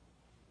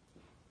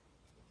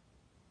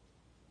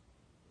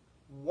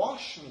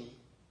 wash me,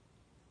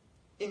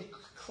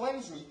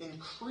 cleanse me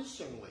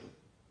increasingly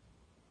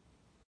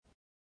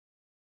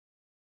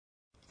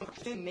from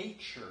the sin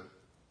nature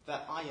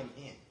that I am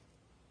in.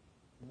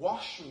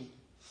 Wash me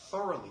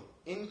thoroughly,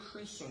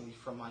 increasingly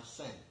from my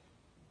sin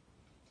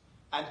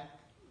and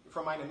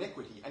from mine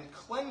iniquity, and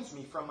cleanse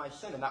me from my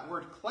sin. And that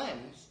word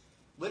cleanse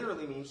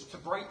literally means to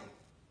brighten,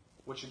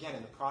 which again,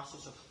 in the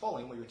process of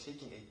fulling, where you're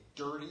taking a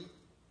dirty,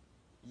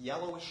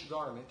 yellowish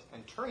garment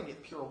and turning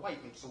it pure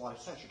white makes a lot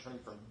of sense. You're turning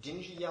from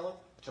dingy yellow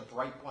to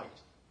bright white.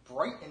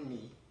 Brighten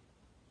me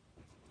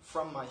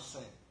from my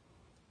sin.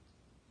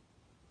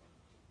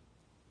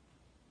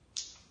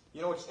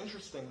 You know, it's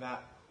interesting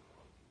that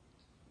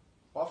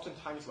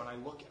oftentimes when I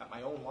look at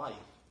my own life,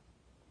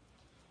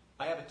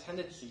 I have a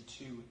tendency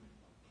to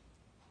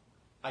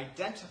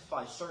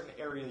identify certain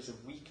areas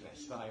of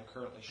weakness that I'm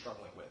currently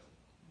struggling with.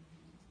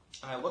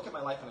 And I look at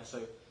my life and I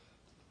say,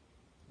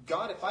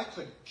 God, if I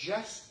could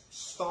just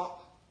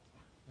stop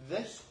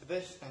this,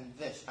 this, and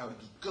this, I would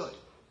be good.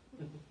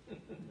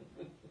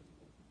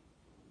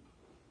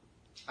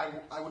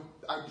 I would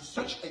be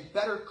such a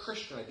better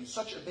Christian. I'd be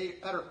such a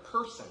better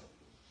person.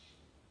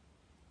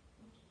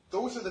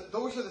 Those are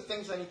the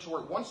things I need to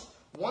work.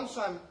 Once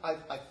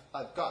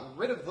I've gotten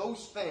rid of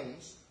those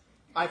things,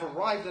 I've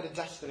arrived at a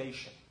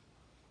destination.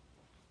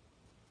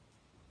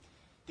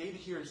 David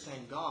here is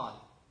saying, God,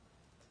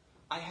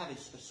 I have a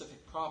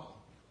specific problem.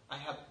 I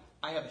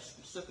have a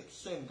specific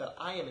sin that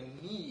I am in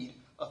need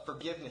of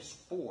forgiveness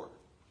for.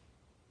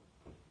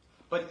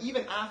 But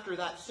even after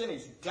that sin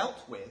is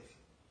dealt with,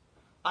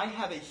 I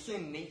have a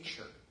sin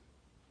nature.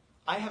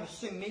 I have a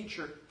sin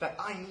nature that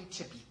I need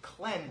to be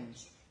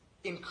cleansed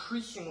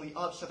increasingly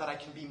of so that I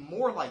can be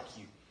more like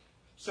you,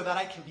 so that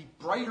I can be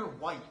brighter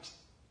white,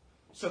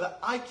 so that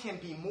I can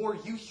be more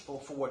useful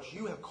for what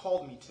you have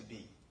called me to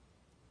be.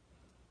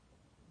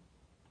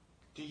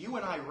 Do you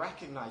and I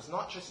recognize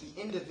not just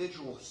the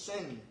individual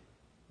sins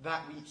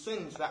that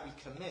we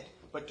commit,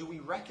 but do we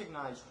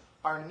recognize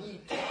our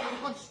need to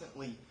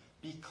constantly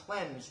be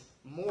cleansed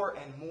more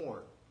and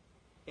more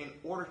in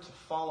order to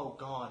follow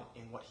God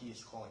in what He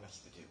is calling us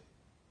to do?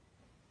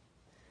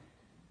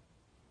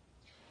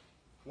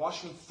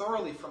 Wash me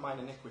thoroughly from mine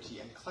iniquity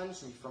and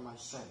cleanse me from my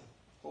sin.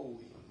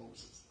 Holy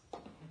Moses.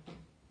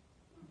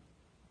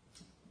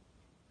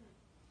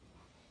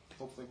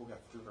 Hopefully we'll get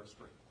through verse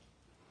 3.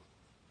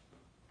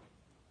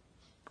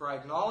 For I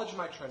acknowledge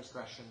my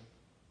transgression,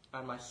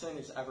 and my sin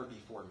is ever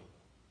before me.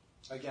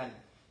 Again,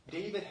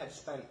 David,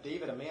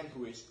 a man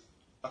who is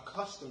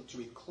accustomed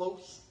to a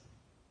close,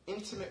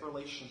 intimate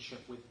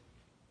relationship with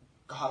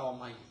God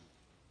Almighty,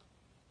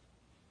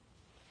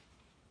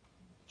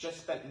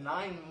 just spent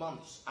 9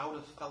 months out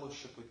of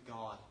fellowship with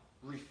God,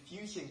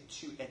 refusing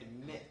to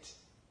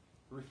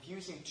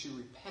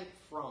repent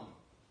from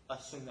a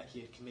sin that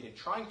he had committed,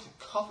 trying to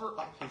cover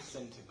up his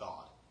sin to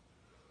God,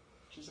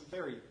 which is a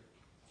very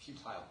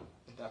futile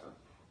endeavor.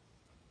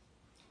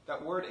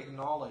 That word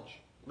acknowledge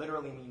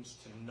literally means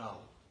to know.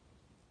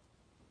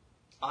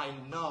 I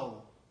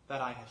know that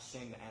I have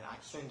sinned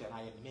and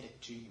I admit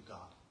it to you,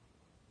 God.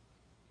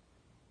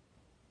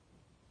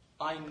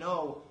 I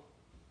know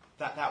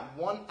that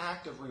one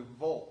act of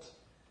revolt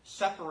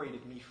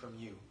separated me from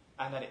you,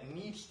 and that it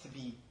needs to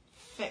be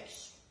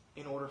fixed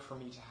in order for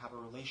me to have a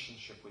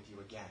relationship with you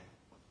again.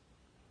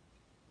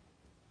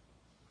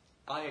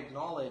 I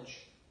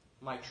acknowledge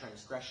my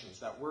transgressions.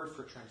 That word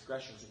for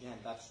transgressions, again,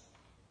 that's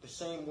the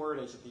same word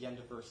as at the end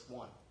of verse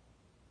 1.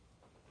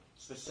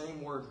 It's the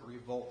same word,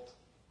 revolt.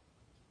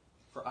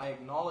 For I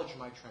acknowledge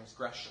my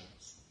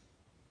transgressions,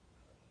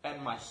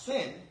 and my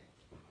sin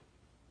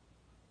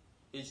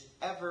is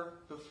ever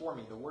before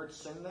me. The word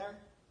sin there,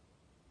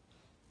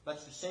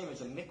 that's the same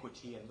as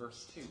iniquity in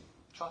verse 2.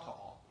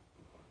 Chata'ah.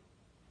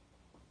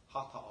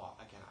 Hata'ah.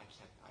 Again,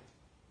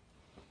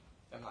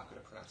 I'm not good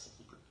at pronouncing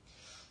Hebrew.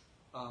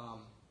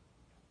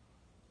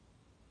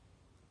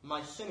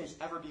 My sin is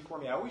ever before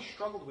me. I always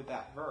struggled with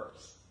that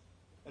verse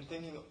and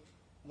thinking,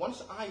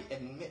 once I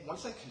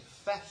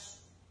confess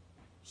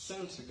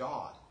sin to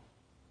God,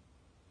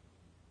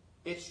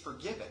 it's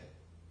forgiven.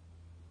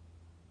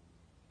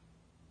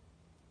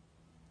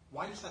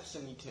 Why does that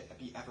sin need to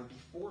be ever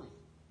before me?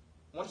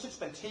 Once it's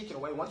been taken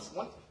away, once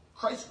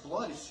Christ's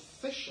blood is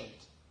sufficient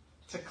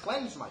to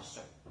cleanse my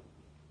sin,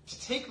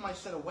 to take my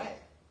sin away,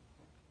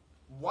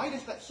 why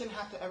does that sin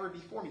have to ever be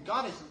before me?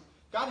 God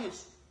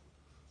has,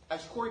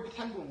 as Corey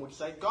Tenboom would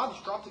say, God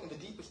has dropped it in the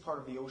deepest part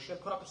of the ocean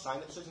and put up a sign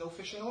that says no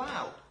fishing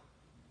allowed.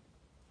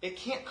 It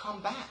can't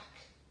come back.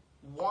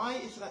 Why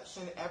is that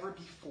sin ever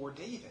before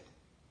David?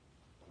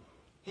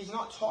 He's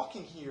not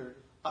talking here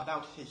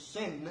about his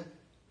sin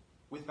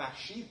with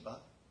Bathsheba.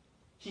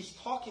 He's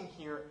talking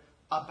here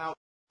about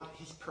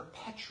his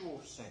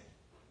perpetual sin.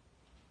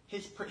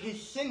 His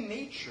sin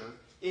nature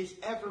is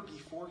ever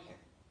before him.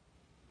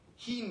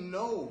 He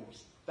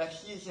knows that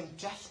he is in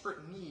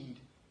desperate need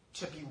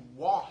to be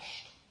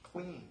washed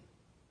clean.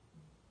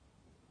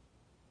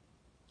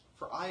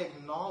 For I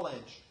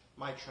acknowledge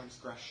my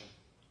transgression,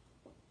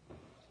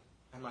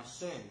 and my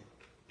sin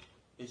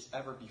is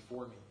ever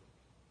before me.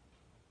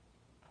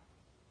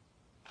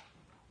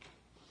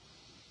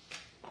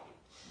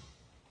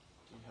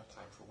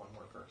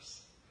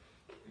 verse.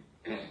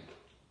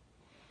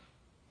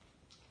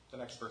 The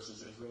next verse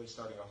is really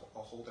starting a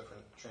whole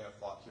different train of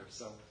thought here,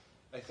 so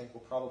I think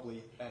we'll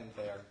probably end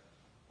there.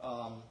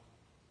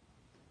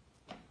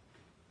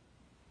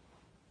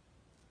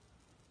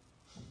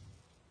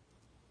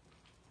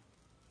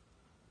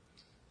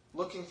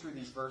 Looking through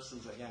these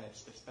verses again,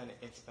 it's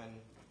been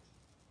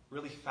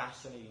really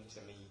fascinating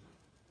to me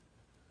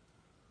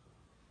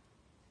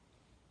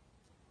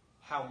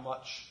how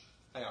much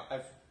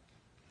I've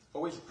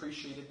always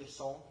appreciated this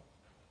psalm.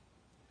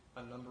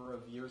 A number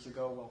of years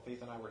ago, while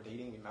Faith and I were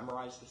dating, we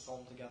memorized this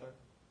psalm together.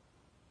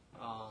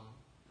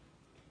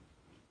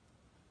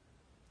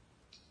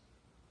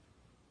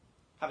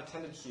 Have a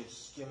tendency of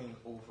skimming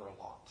over a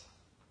lot,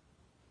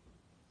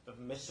 of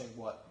missing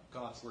what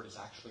God's Word is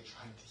actually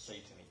trying to say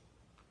to me.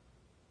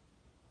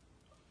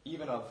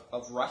 Even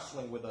of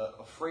wrestling with a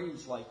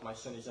phrase like, my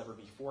sin is ever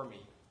before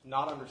me,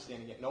 not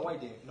understanding it, knowing I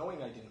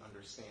didn't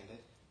understand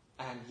it,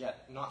 and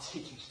yet not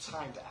taking the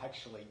time to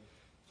actually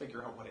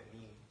figure out what it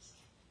means.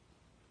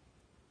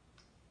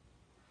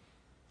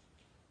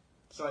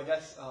 So I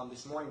guess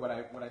this morning what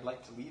I'd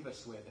like to leave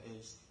us with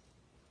is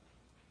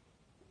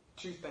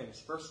two things.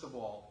 First of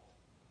all,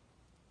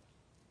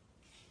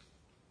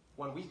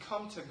 when we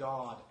come to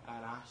God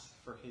and ask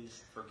for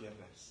His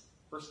forgiveness,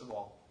 first of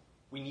all,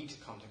 we need to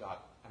come to God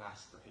and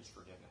ask for His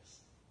forgiveness.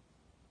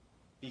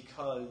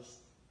 Because,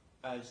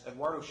 as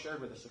Eduardo shared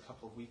with us a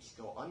couple of weeks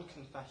ago,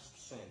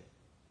 unconfessed sin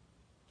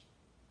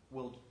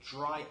will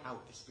dry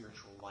out the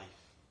spiritual life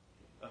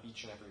of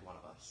each and every one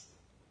of us.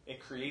 It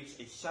creates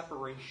a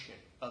separation,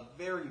 a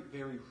very,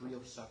 very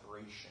real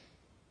separation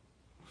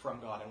from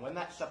God. And when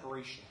that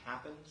separation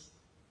happens,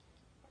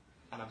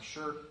 and I'm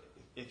sure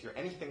if you're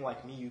anything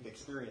like me, you've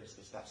experienced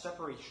this, that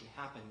separation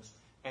happens,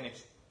 and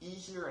it's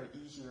easier and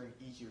easier and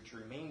easier to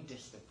remain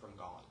distant from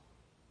God.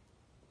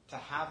 To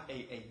have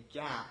a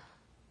gap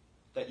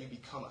that you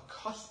become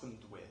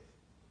accustomed with,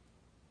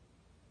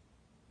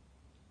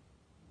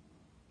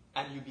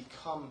 and you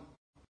become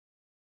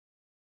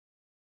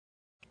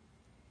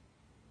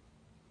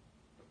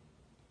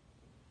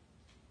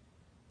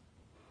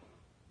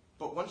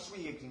but once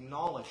we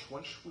acknowledge,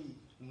 once we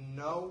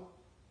know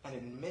and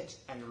admit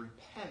and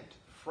repent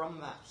from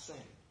that sin,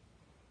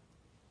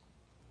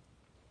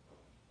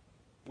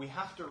 we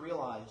have to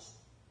realize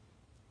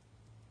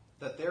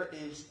that there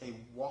is a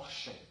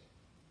washing,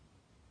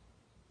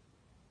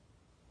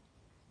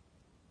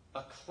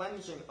 a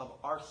cleansing of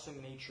our sin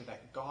nature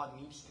that God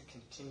needs to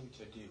continue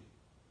to do.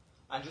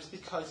 And just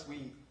because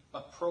we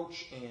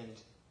approach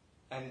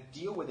and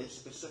deal with a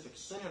specific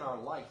sin in our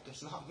life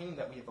does not mean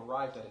that we have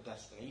arrived at a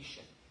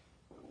destination.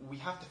 We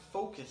have to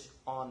focus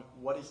on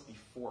what is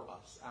before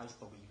us as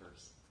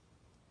believers.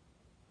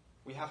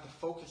 We have to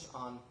focus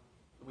on,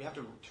 we have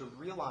to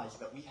realize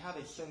that we have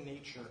a sin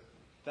nature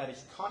that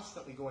is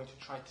constantly going to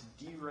try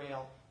to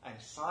derail and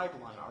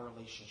sideline our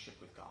relationship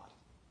with God.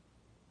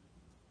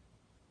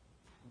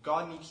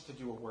 God needs to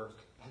do a work,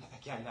 and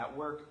again, that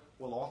work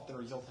will often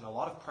result in a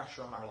lot of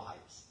pressure on our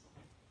lives.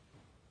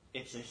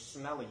 It's a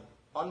smelly,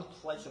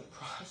 unpleasant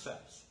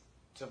process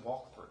to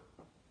walk through.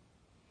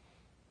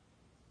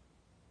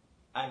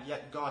 And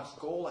yet God's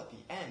goal at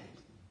the end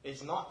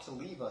is not to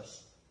leave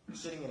us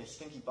sitting in a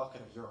stinky bucket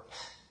of urine.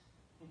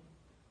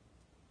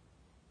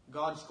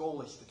 God's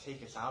goal is to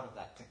take us out of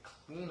that, to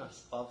clean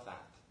us of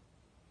that,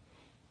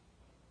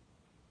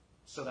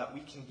 so that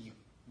we can be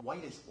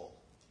white as wool,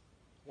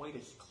 white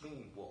as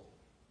clean wool,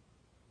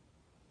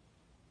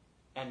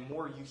 and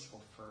more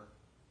useful for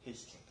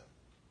His kingdom.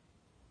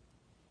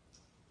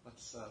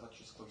 Let's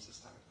just close this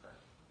time in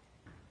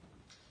prayer.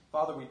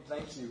 Father, we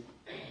thank You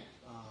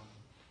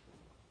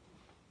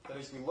that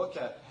as we look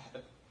at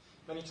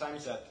many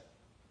times at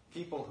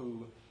people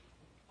who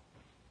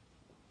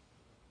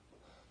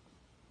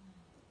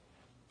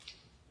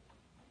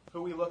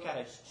we look at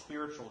as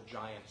spiritual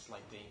giants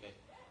like David,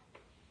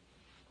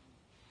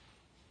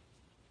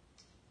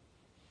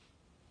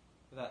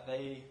 that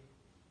they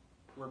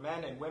were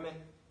men and women,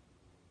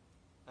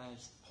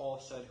 as Paul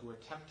said, who were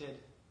tempted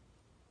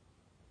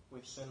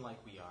with sin like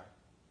we are,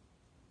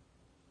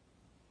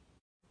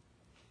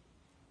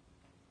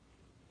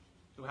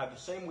 who had the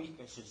same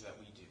weaknesses that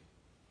we do.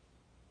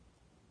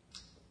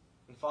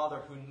 And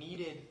Father, who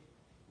needed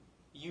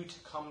You to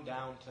come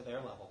down to their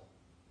level,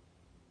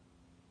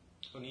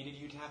 who needed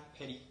You to have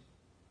pity,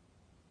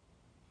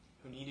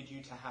 who needed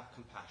You to have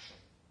compassion,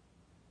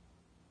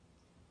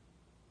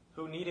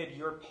 who needed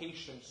Your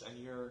patience and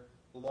Your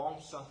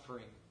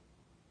long-suffering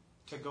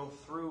to go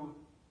through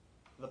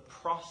the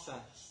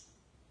process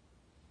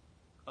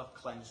of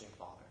cleansing,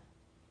 Father.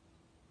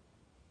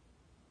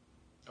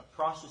 A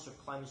process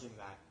of cleansing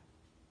that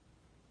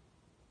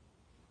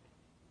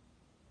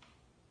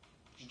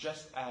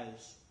just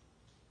as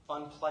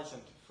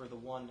unpleasant for the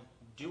one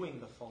doing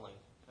the fulling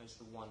as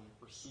the one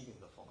receiving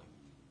the fulling.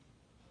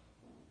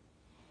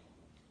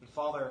 And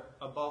Father,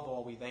 above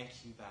all, we thank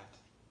You that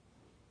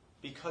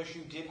because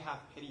You did have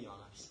pity on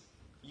us,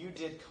 You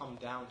did come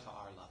down to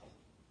our level.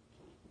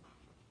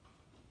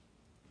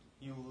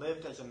 You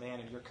lived as a man,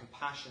 and Your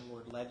compassion,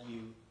 Lord, led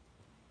You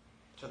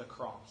to the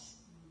cross,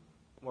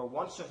 where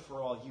once and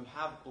for all you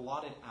have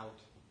blotted out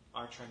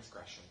our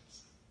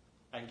transgressions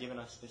and given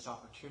us this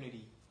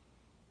opportunity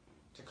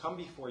to come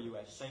before you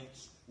as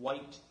saints,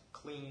 white,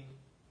 clean,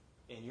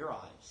 in your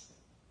eyes.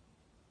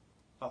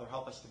 Father,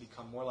 help us to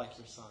become more like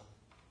your Son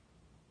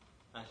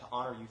and to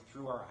honor you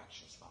through our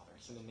actions, Father.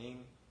 It's in the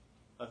name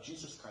of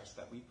Jesus Christ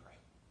that we pray.